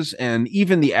nurses and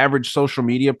even the average social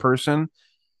media person,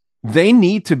 they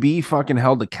need to be fucking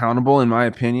held accountable, in my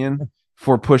opinion,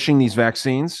 for pushing these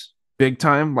vaccines big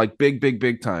time, like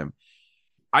big time.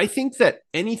 I think that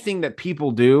anything that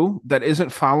people do that isn't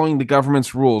following the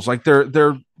government's rules, like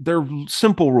they're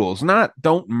simple rules,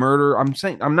 don't murder.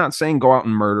 I'm not saying go out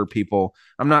and murder people.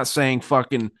 I'm not saying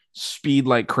fucking speed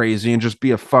like crazy and just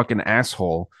be a fucking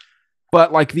asshole.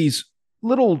 But like these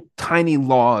little tiny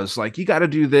laws, like you got to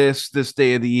do this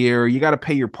day of the year, you got to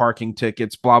pay your parking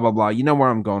tickets, blah, blah, blah. You know where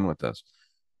I'm going with this.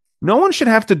 No one should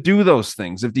have to do those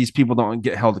things if these people don't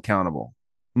get held accountable.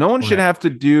 No one should have to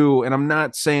do, and I'm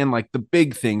not saying like the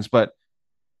big things, but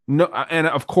no, and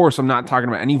of course I'm not talking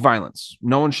about any violence.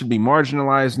 No one should be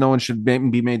marginalized. No one should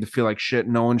be made to feel like shit.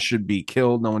 No one should be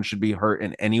killed. No one should be hurt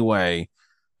in any way.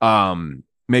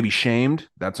 Maybe shamed.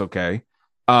 That's okay.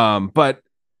 But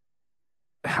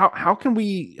how can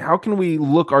we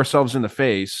look ourselves in the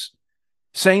face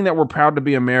saying that we're proud to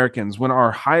be Americans when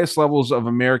our highest levels of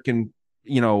American,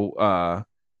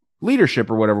 leadership,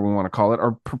 or whatever we want to call it,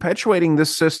 are perpetuating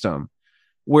this system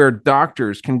where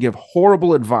doctors can give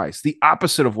horrible advice, the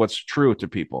opposite of what's true, to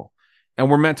people. And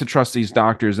we're meant to trust these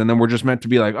doctors. And then we're just meant to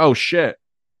be like, oh shit,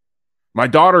 my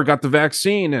daughter got the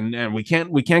vaccine and we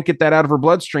can't get that out of her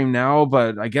bloodstream now,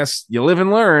 but I guess you live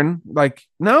and learn. Like,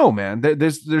 no, man,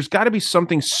 there's got to be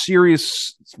something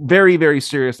serious, very, very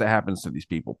serious that happens to these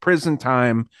people. Prison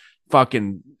time,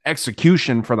 fucking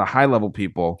execution for the high level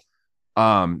people.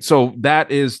 So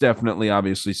that is definitely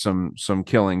obviously some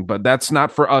killing, but that's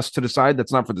not for us to decide.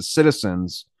 That's not for the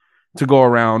citizens to go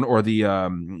around, or the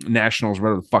nationals,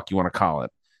 whatever the fuck you want to call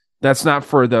it. That's not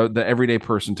for the everyday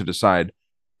person to decide.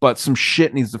 But some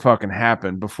shit needs to fucking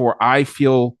happen before I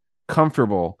feel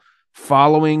comfortable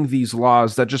following these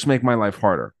laws that just make my life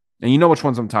harder. And you know which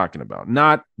ones I'm talking about,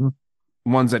 not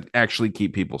ones that actually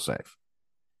keep people safe.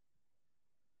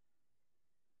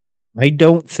 I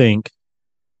don't think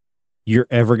you're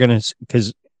ever going to,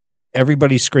 because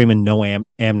everybody's screaming no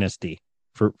amnesty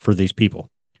for these people.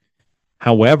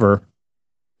 However,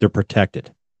 they're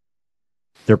protected.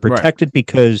 They're protected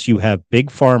because you have big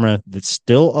pharma that's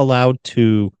still allowed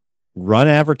to run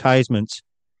advertisements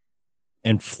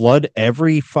and flood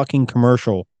every fucking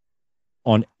commercial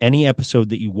on any episode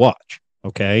that you watch.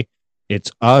 Okay.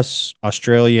 It's us,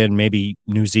 Australia, and maybe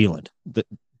New Zealand.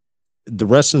 The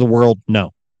rest of the world,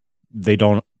 no, they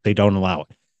don't allow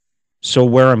it. So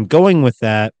where I'm going with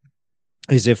that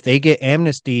is if they get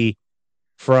amnesty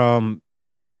from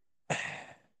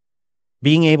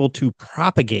being able to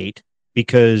propagate,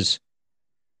 because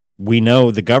we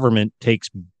know the government takes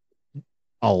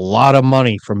a lot of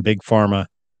money from big pharma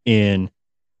in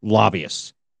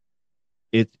lobbyists.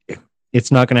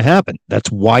 It's not going to happen.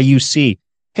 That's why you see,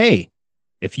 hey,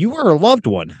 if you or a loved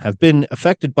one have been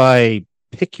affected by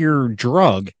pick your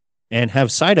drug and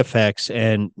have side effects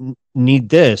and need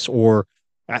this, or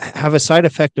have a side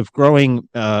effect of growing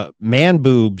man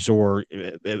boobs or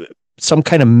some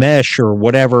kind of mesh or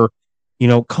whatever,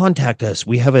 contact us.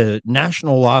 We have a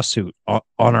national lawsuit on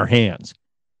our hands.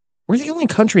 We're the only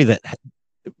country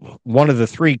one of the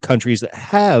three countries that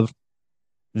have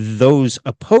those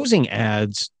opposing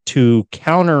ads to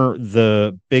counter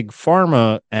the big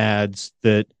pharma ads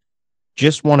that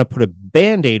just want to put a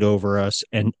Band-Aid over us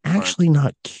and actually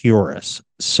not cure us.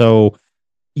 So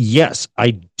yes,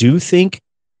 I do think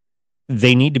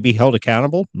they need to be held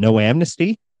accountable. No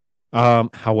amnesty.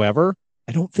 However,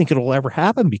 I don't think it'll ever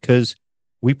happen because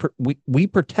we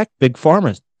protect big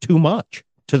pharma too much,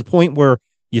 to the point where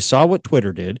you saw what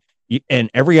Twitter did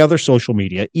and every other social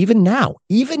media. Even now,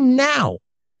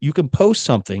 you can post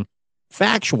something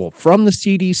factual from the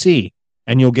CDC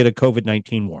and you'll get a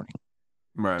COVID-19 warning.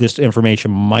 Right. This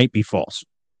information might be false.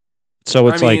 So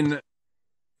it's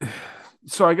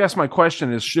so I guess my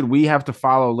question is, should we have to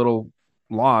follow little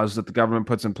laws that the government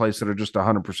puts in place that are just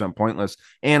 100% pointless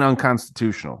and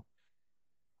unconstitutional?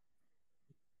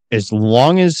 As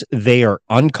long as they are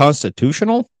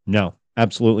unconstitutional, no,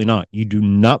 absolutely not. You do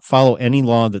not follow any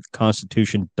law that the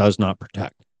Constitution does not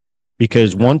protect.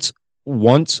 Because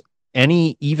once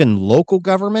any even local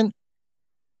government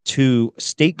to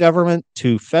state government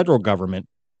to federal government,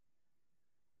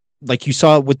 like you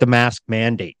saw with the mask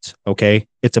mandates, okay?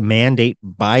 It's a mandate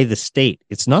by the state.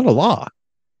 It's not a law.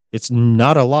 It's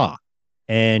not a law.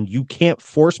 And you can't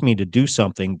force me to do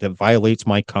something that violates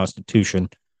my Constitution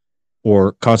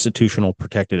or constitutional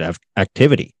protected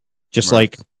activity. Just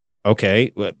like,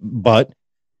 okay, but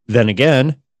then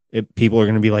again, people are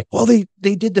going to be like, well,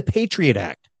 they did the Patriot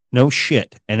Act. No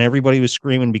shit. And everybody was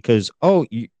screaming because,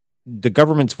 the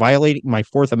government's violating my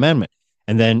Fourth Amendment.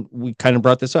 And then we kind of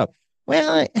brought this up.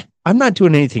 Well, I'm not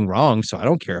doing anything wrong, so I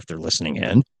don't care if they're listening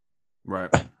in. Right.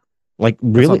 Like,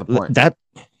 really,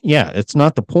 it's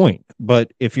not the point.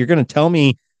 But if you're going to tell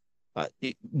me,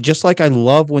 just like I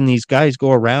love when these guys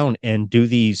go around and do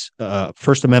these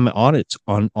First Amendment audits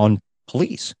on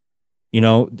police,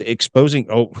 exposing,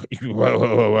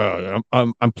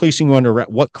 I'm placing you under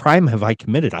arrest. What crime have I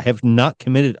committed? I have not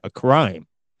committed a crime.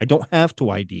 I don't have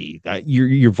to ID that.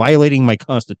 You're violating my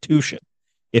Constitution.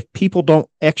 If people don't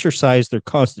exercise their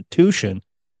Constitution,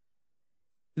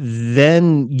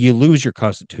 then you lose your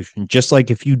Constitution. Just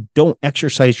like if you don't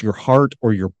exercise your heart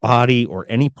or your body or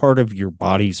any part of your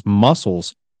body's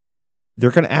muscles,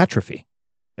 they're going to atrophy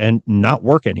and not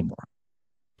work anymore.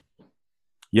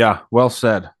 Yeah, well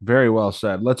said. Very well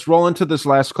said. Let's roll into this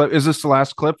last clip. Is this the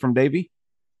last clip from Davey?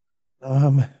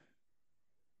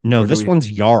 No, this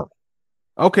one's Yarl.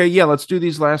 Okay, yeah, let's do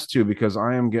these last two because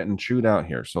I am getting chewed out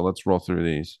here. So let's roll through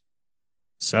these.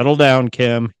 Settle down,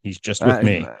 Kim. He's just with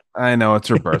me. I know it's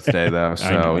her birthday though, so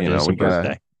I know, we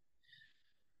gotta.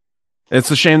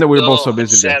 It's a shame that we were both so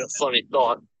busy. I just had a funny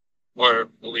thought, or at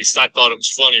least I thought it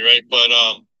was funny, right? But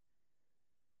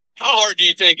how hard do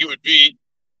you think it would be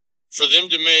for them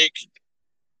to make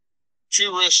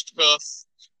 2 wrist cuffs,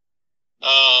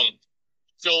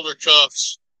 shoulder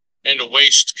cuffs, and a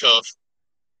waist cuff?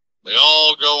 They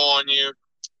all go on you.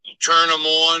 You turn them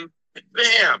on, and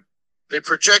bam! They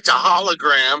project a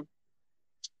hologram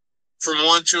from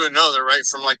one to another, right?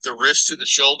 From like the wrist to the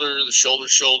shoulder,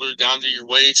 shoulder, down to your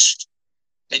waist.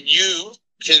 And you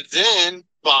can then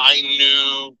buy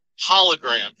new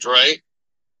holograms, right?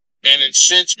 And in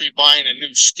sense, be buying a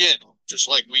new skin, just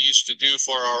like we used to do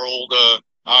for our old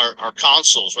our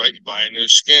consoles, right? You buy a new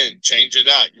skin, change it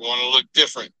out. You want to look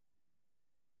different.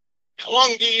 How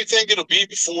long do you think it'll be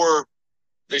before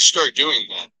they start doing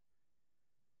that?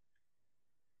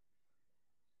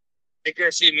 I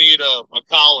guess you need a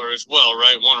collar as well,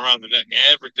 right? One around the neck.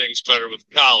 Everything's better with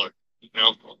a collar. You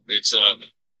know, it's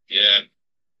yeah.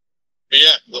 But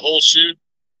yeah, the whole suit.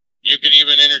 You could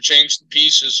even interchange the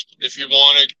pieces if you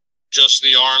wanted. Just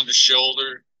the arm to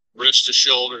shoulder, wrist to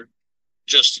shoulder,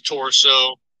 just the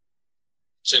torso.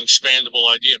 It's an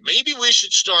expandable idea. Maybe we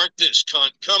should start this,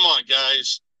 cunt. Come on,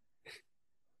 guys.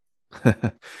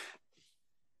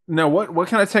 No, what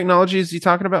kind of technology is he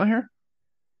talking about here?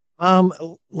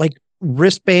 Like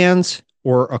wristbands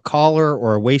or a collar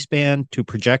or a waistband to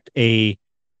project a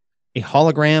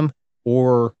hologram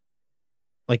or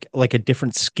like a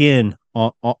different skin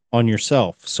on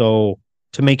yourself. So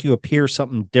to make you appear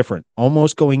something different,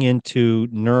 almost going into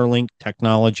Neuralink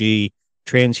technology,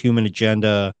 transhuman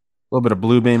agenda. A little bit of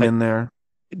blue beam in there.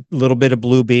 A little bit of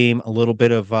blue beam, a little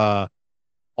bit of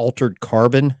altered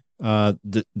carbon.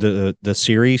 The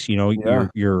series, you know,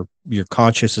 your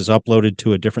conscious is uploaded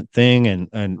to a different thing,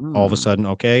 and all of a sudden,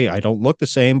 okay, I don't look the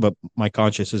same, but my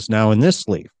conscious is now in this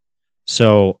sleeve.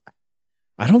 So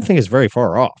I don't think it's very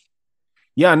far off.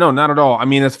 Yeah, no, not at all. I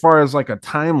mean, as far as like a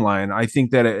timeline, I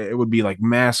think that it would be like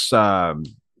mass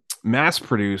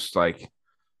produced. Like,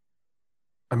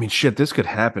 I mean, shit, this could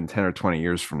happen 10 or 20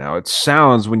 years from now. It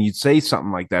sounds, when you say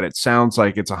something like that, it sounds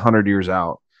like it's 100 years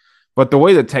out. But the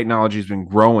way that technology has been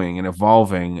growing and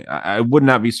evolving, I would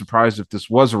not be surprised if this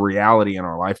was a reality in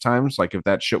our lifetimes. Like if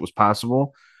that shit was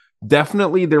possible,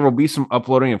 definitely there will be some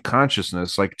uploading of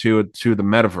consciousness, like to the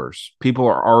metaverse. People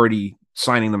are already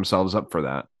signing themselves up for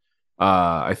that.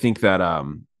 I think that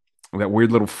that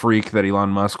weird little freak that Elon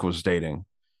Musk was dating,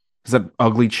 is that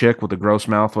ugly chick with the gross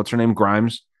mouth? What's her name?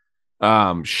 Grimes.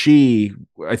 She,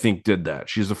 I think, did that.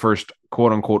 She's the first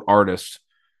quote unquote artist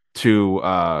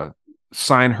to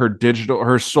sign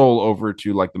her soul over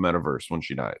to like the metaverse when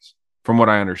she dies, from what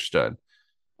I understood.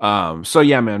 So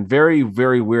yeah, man, very,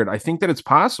 very weird. I think that it's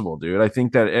possible, dude. I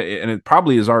think that, and it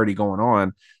probably is already going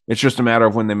on. It's just a matter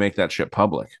of when they make that shit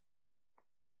public.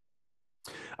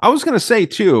 I was going to say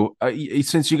too,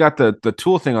 since you got the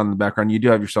Tool thing on the background, you do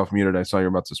have yourself muted. I saw you were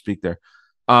about to speak there.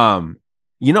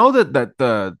 You know that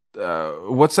the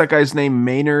what's that guy's name?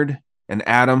 Maynard and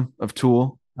Adam of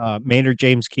Tool. Maynard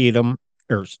James Keenan,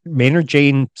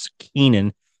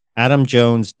 Adam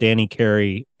Jones, Danny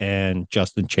Carey, and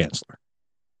Justin Chancellor.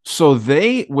 So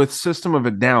they, with System of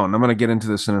a Down, I'm going to get into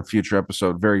this in a future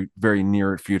episode, very, very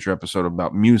near future episode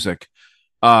about music.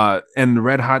 And the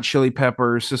Red Hot Chili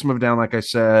Peppers, System of a Down, like I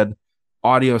said,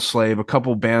 Audio Slave, a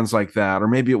couple bands like that. Or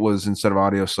maybe it was, instead of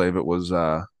Audio Slave, it was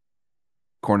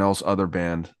Cornell's other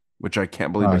band, which I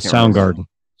can't believe.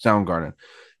 Soundgarden.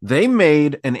 They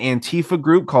made an Antifa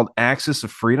group called Axis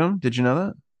of Freedom. Did you know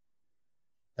that?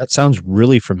 That sounds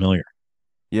really familiar.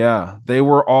 Yeah, they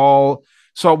were all.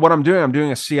 So what I'm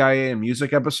doing a CIA and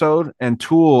music episode, and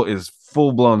Tool is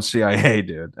full-blown CIA,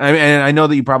 dude. I mean, and I know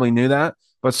that you probably knew that,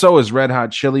 but so is Red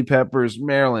Hot Chili Peppers,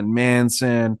 Marilyn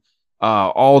Manson,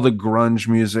 all the grunge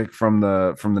music from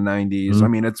the 90s. Mm-hmm. I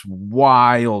mean, it's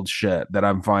wild shit that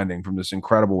I'm finding from this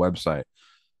incredible website.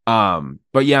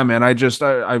 But yeah, man, I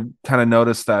kind of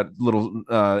noticed that little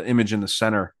image in the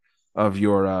center of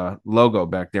your logo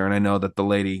back there, and I know that the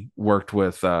lady worked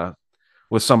with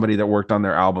somebody that worked on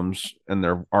their albums and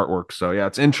their artwork. So yeah,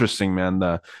 it's interesting, man.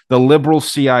 The liberal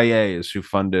CIA is who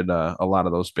funded a lot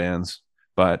of those bands.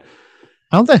 But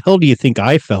how the hell do you think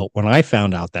I felt when I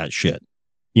found out that shit?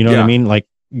 You know what I mean? Like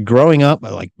growing up,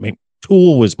 like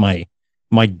Tool was my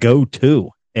go-to,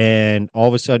 and all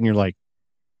of a sudden you're like,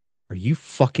 are you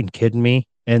fucking kidding me?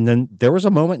 And then there was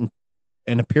a moment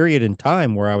in a period in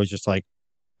time where I was just like,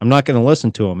 I'm not going to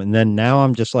listen to him. And then now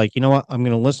I'm just like, you know what? I'm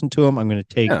going to listen to him. I'm going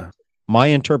to take my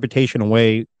interpretation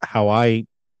away, how I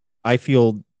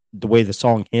feel the way the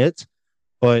song hits,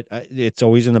 but it's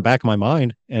always in the back of my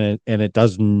mind, and it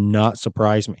does not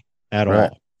surprise me at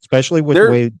all, especially with the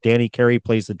way Danny Carey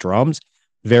plays the drums.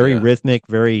 Very rhythmic,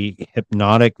 very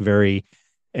hypnotic,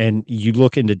 and you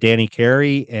look into Danny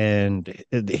Carey and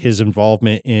his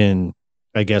involvement in,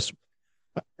 I guess,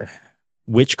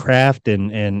 witchcraft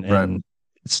and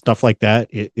stuff like that.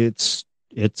 It's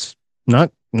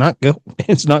not good.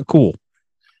 It's not cool.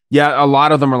 Yeah, a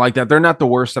lot of them are like that. They're not the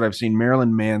worst that I've seen.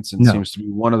 Marilyn Manson seems to be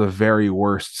one of the very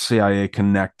worst CIA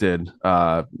connected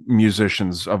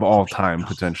musicians of all time,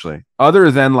 potentially.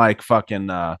 Other than like fucking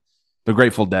the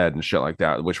Grateful Dead and shit like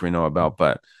that, which we know about.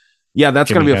 But yeah, that's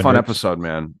going to be a fun episode,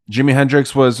 man. Jimi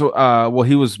Hendrix was,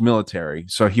 he was military,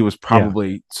 so he was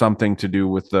probably something to do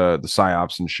with the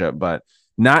PSYOPs and shit. But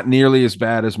not nearly as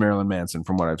bad as Marilyn Manson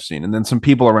from what I've seen. And then some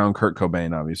people around Kurt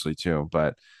Cobain, obviously, too.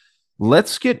 But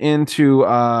let's get into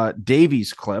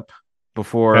Davy's clip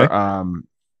before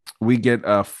we get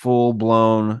a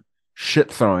full-blown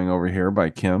shit throwing over here by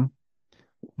Kim.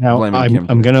 Now,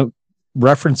 I'm going to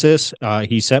reference this.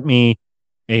 He sent me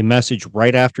a message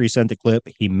right after he sent the clip.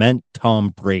 He meant Tom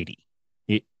Brady.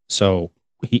 So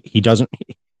he doesn't...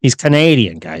 He's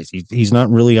Canadian, guys. He's not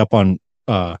really up on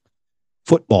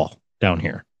football down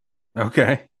here.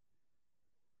 Okay.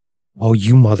 Oh,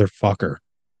 you motherfucker.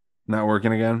 Not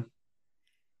working again?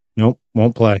 Nope,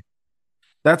 won't play.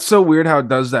 That's so weird how it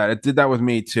does that. It did that with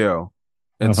me too.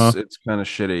 It's kind of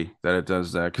shitty that it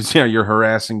does that because you're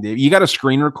harassing Dave. You got to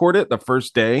screen record it the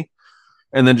first day,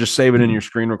 and then just save it in your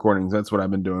screen recordings. That's what I've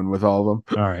been doing with all of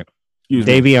them. All right,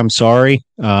 Davey, I'm sorry.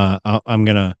 I'll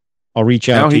reach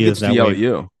out to you. Gets to yell at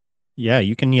you. Yeah,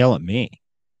 you can yell at me.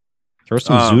 Throw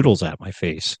some zoodles at my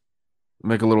face.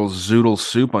 Make a little zoodle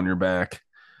soup on your back.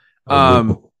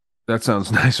 That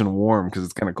sounds nice and warm because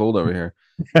it's kind of cold over here.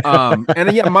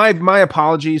 And yeah, my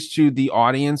apologies to the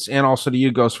audience and also to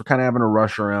you, Ghost, for kind of having to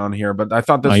rush around here. But I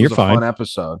thought this was a fun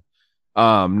episode.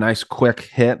 Nice quick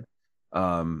hit.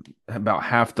 About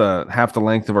half the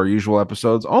length of our usual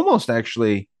episodes. Almost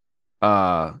actually an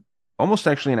hour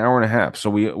and a half. So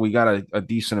we got a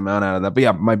decent amount out of that. But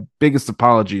yeah, my biggest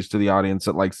apologies to the audience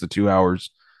that likes the 2 hours.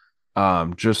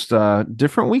 Just a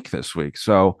different week this week.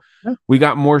 So we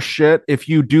got more shit. If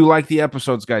you do like the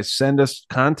episodes, guys, send us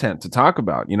content to talk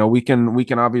about. We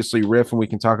can obviously riff and we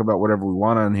can talk about whatever we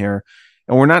want on here.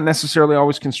 And we're not necessarily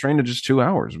always constrained to just 2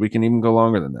 hours. We can even go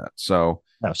longer than that. So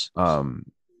yes.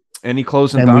 Any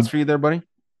closing thoughts for you there, buddy?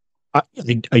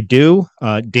 I do.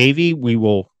 Davey, we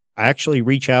will actually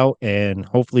reach out and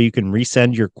hopefully you can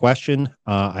resend your question.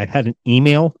 I had an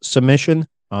email submission.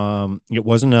 It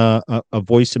wasn't a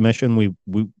voice submission. We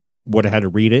would have had to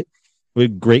read it.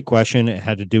 Great question. It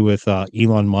had to do with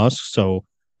Elon Musk. So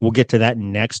we'll get to that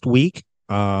next week.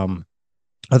 Other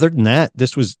than that,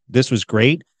 this was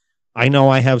great. I know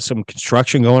I have some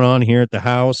construction going on here at the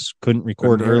house. Couldn't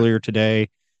record earlier today.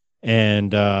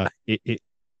 And it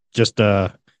just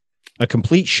a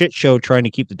complete shit show trying to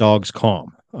keep the dogs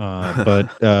calm. But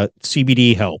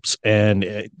CBD helps. And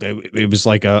it was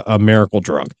like a miracle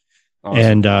drug.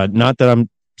 Awesome. And not that I'm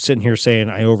sitting here saying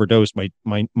I overdosed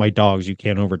my dogs. You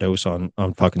can't overdose on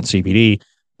fucking CBD.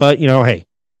 But, hey,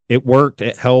 it worked.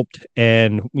 It helped.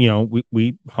 And,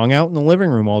 we hung out in the living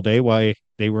room all day while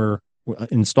they were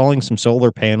installing some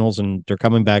solar panels, and they're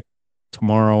coming back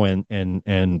tomorrow and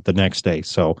the next day.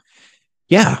 So,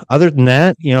 yeah, other than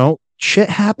that, shit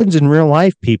happens in real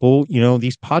life, people.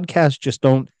 These podcasts just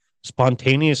don't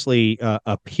spontaneously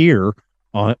appear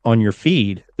on your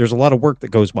feed. There's a lot of work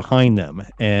that goes behind them.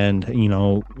 And,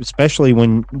 especially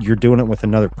when you're doing it with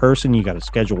another person, you got to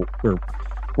schedule or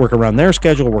work around their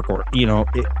schedule,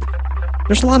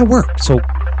 there's a lot of work. So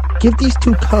give these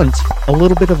two cunts a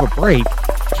little bit of a break.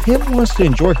 Kim wants to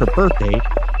enjoy her birthday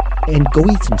and go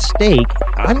eat some steak.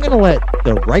 I'm going to let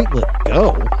the right lip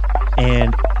go.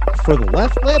 And for the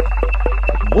left lip,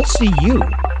 we'll see you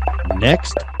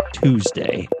next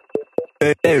Tuesday.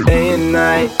 Day and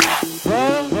night,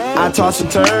 I toss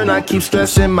and turn, I keep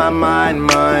stressing my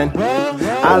mind.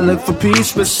 I look for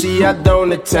peace, but see I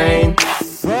don't attain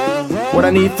what I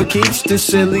need for keeps this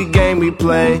silly game we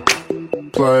play.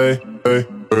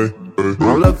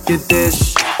 Now look at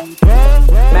this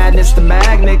madness, the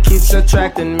magnet keeps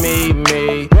attracting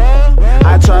me.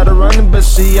 I try to run, but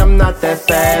see I'm not that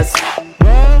fast.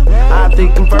 I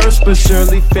think I'm first, but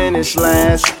surely finish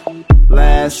last.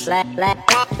 Cause day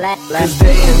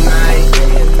and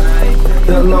night,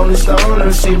 the lonely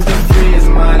stoner seems to free his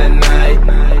mind at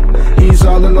night. He's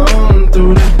all alone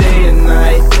through the day and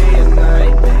night.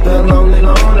 The lonely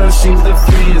loner seems to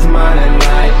free his mind at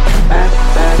night. At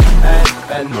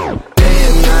day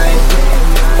and night,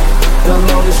 the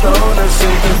lonely stoner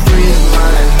seems to free his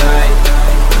mind at night.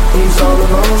 He's all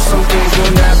alone, some things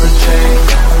will never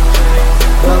change.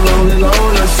 The lonely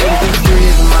loner seems to free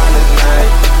his mind at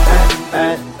night.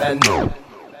 Day and night.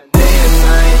 Day and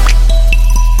night.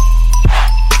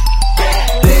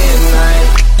 Day and night.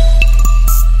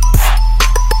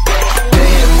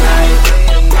 Day and night.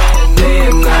 Day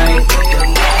and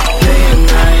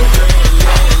night.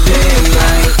 Day and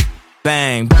night.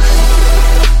 Bang.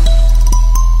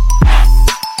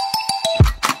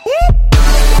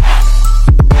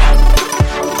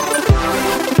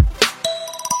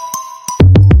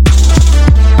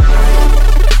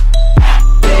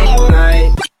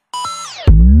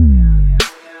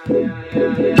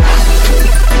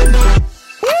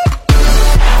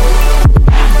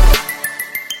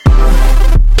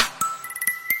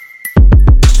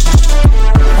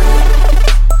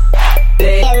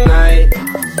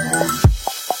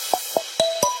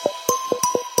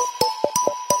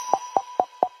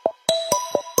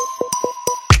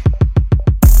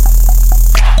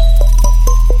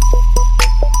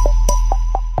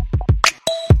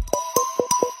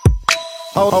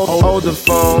 hold the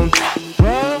phone.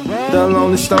 The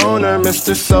lonely stoner,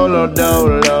 Mr. Solo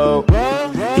Dolo.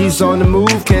 He's on the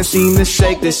move, can't seem to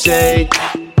shake the shade.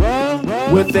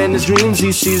 Within his dreams,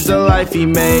 he sees the life he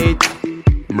made.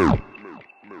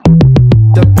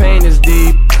 The pain is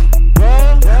deep.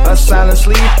 A silent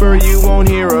sleeper, you won't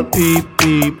hear a peep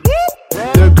peep.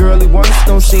 The girl he wants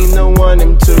don't seem to want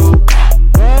him to.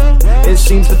 It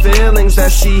seems the feelings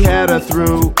that she had her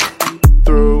through.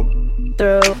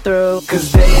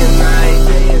 Cause day and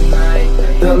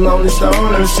night, the lonely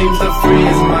stoner seems to free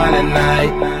his mind at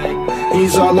night.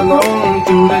 He's all alone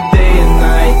through the day and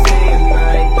night.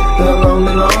 The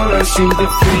lonely loner seems to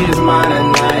free his mind at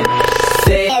night.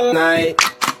 Day and night,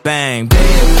 bang, day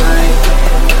and night.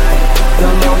 The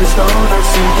lonely stoner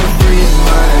seems to free his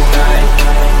mind at night.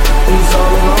 He's all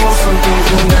alone, some things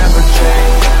will never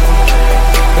change.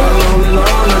 The lonely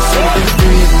loner seems to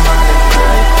free his mind at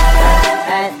night.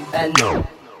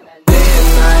 Day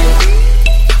and night. Day and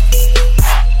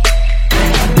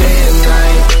night. Day and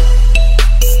night.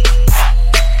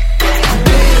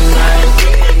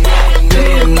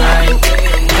 Day and night.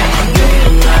 Day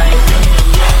and night.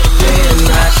 Day and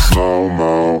night.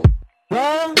 Slow-mo.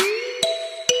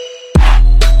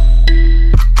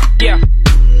 Yeah.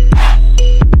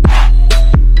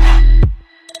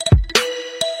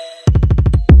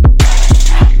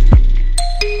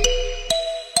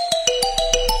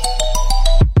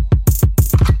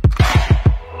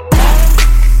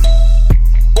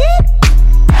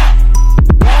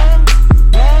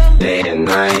 Day and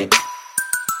night.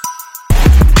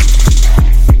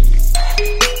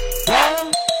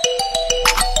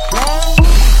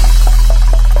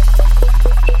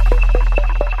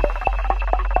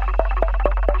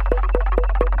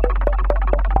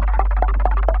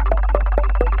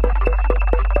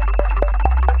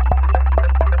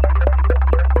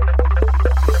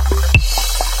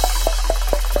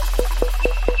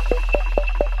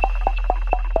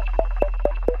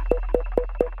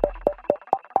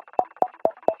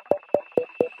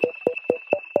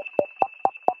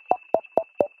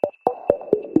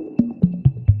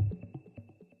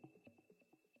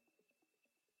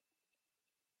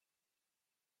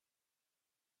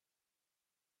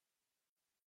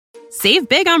 Save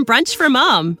big on brunch for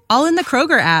mom, all in the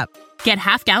Kroger app. Get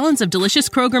half gallons of delicious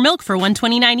Kroger milk for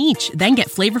 $1.29 each. Then get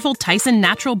flavorful Tyson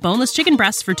natural boneless chicken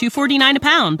breasts for $2.49 a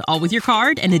pound, all with your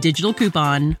card and a digital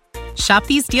coupon. Shop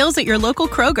these deals at your local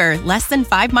Kroger, less than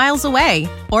 5 miles away.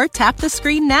 Or tap the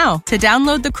screen now to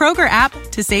download the Kroger app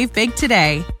to save big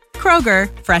today.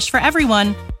 Kroger, fresh for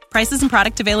everyone. Prices and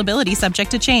product availability subject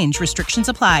to change. Restrictions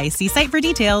apply. See site for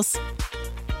details.